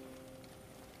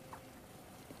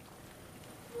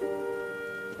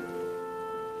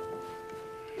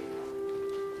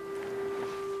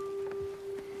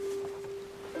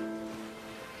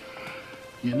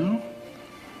 You know,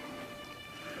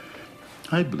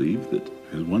 I believe that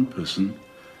there's one person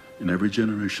in every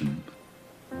generation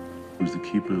who's the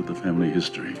keeper of the family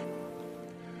history.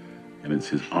 And it's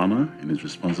his honor and his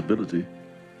responsibility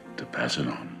to pass it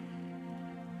on.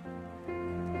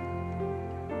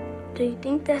 Do you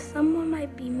think that someone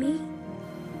might be me?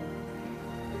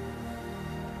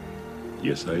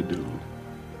 Yes, I do.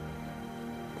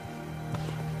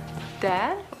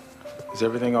 Dad? Is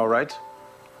everything all right?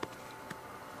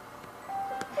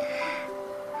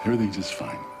 Everything's just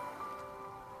fine.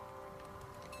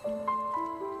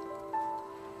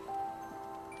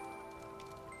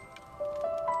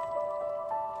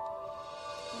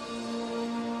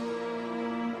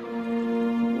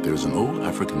 There's an old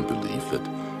African belief that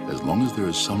as long as there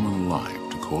is someone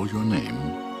alive to call your name,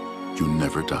 you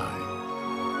never die.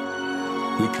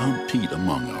 We count Pete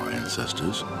among our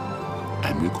ancestors,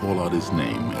 and we call out his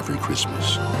name every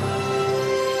Christmas.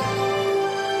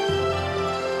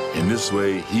 In this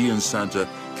way, he and Santa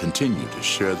continue to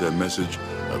share their message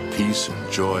of peace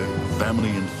and joy, family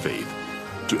and faith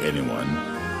to anyone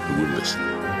who will listen.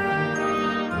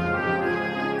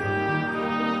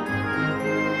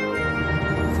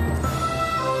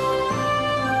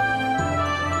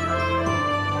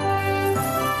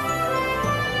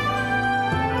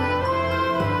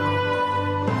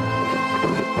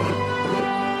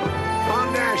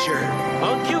 On Dasher.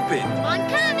 On Cupid. I'm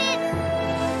coming!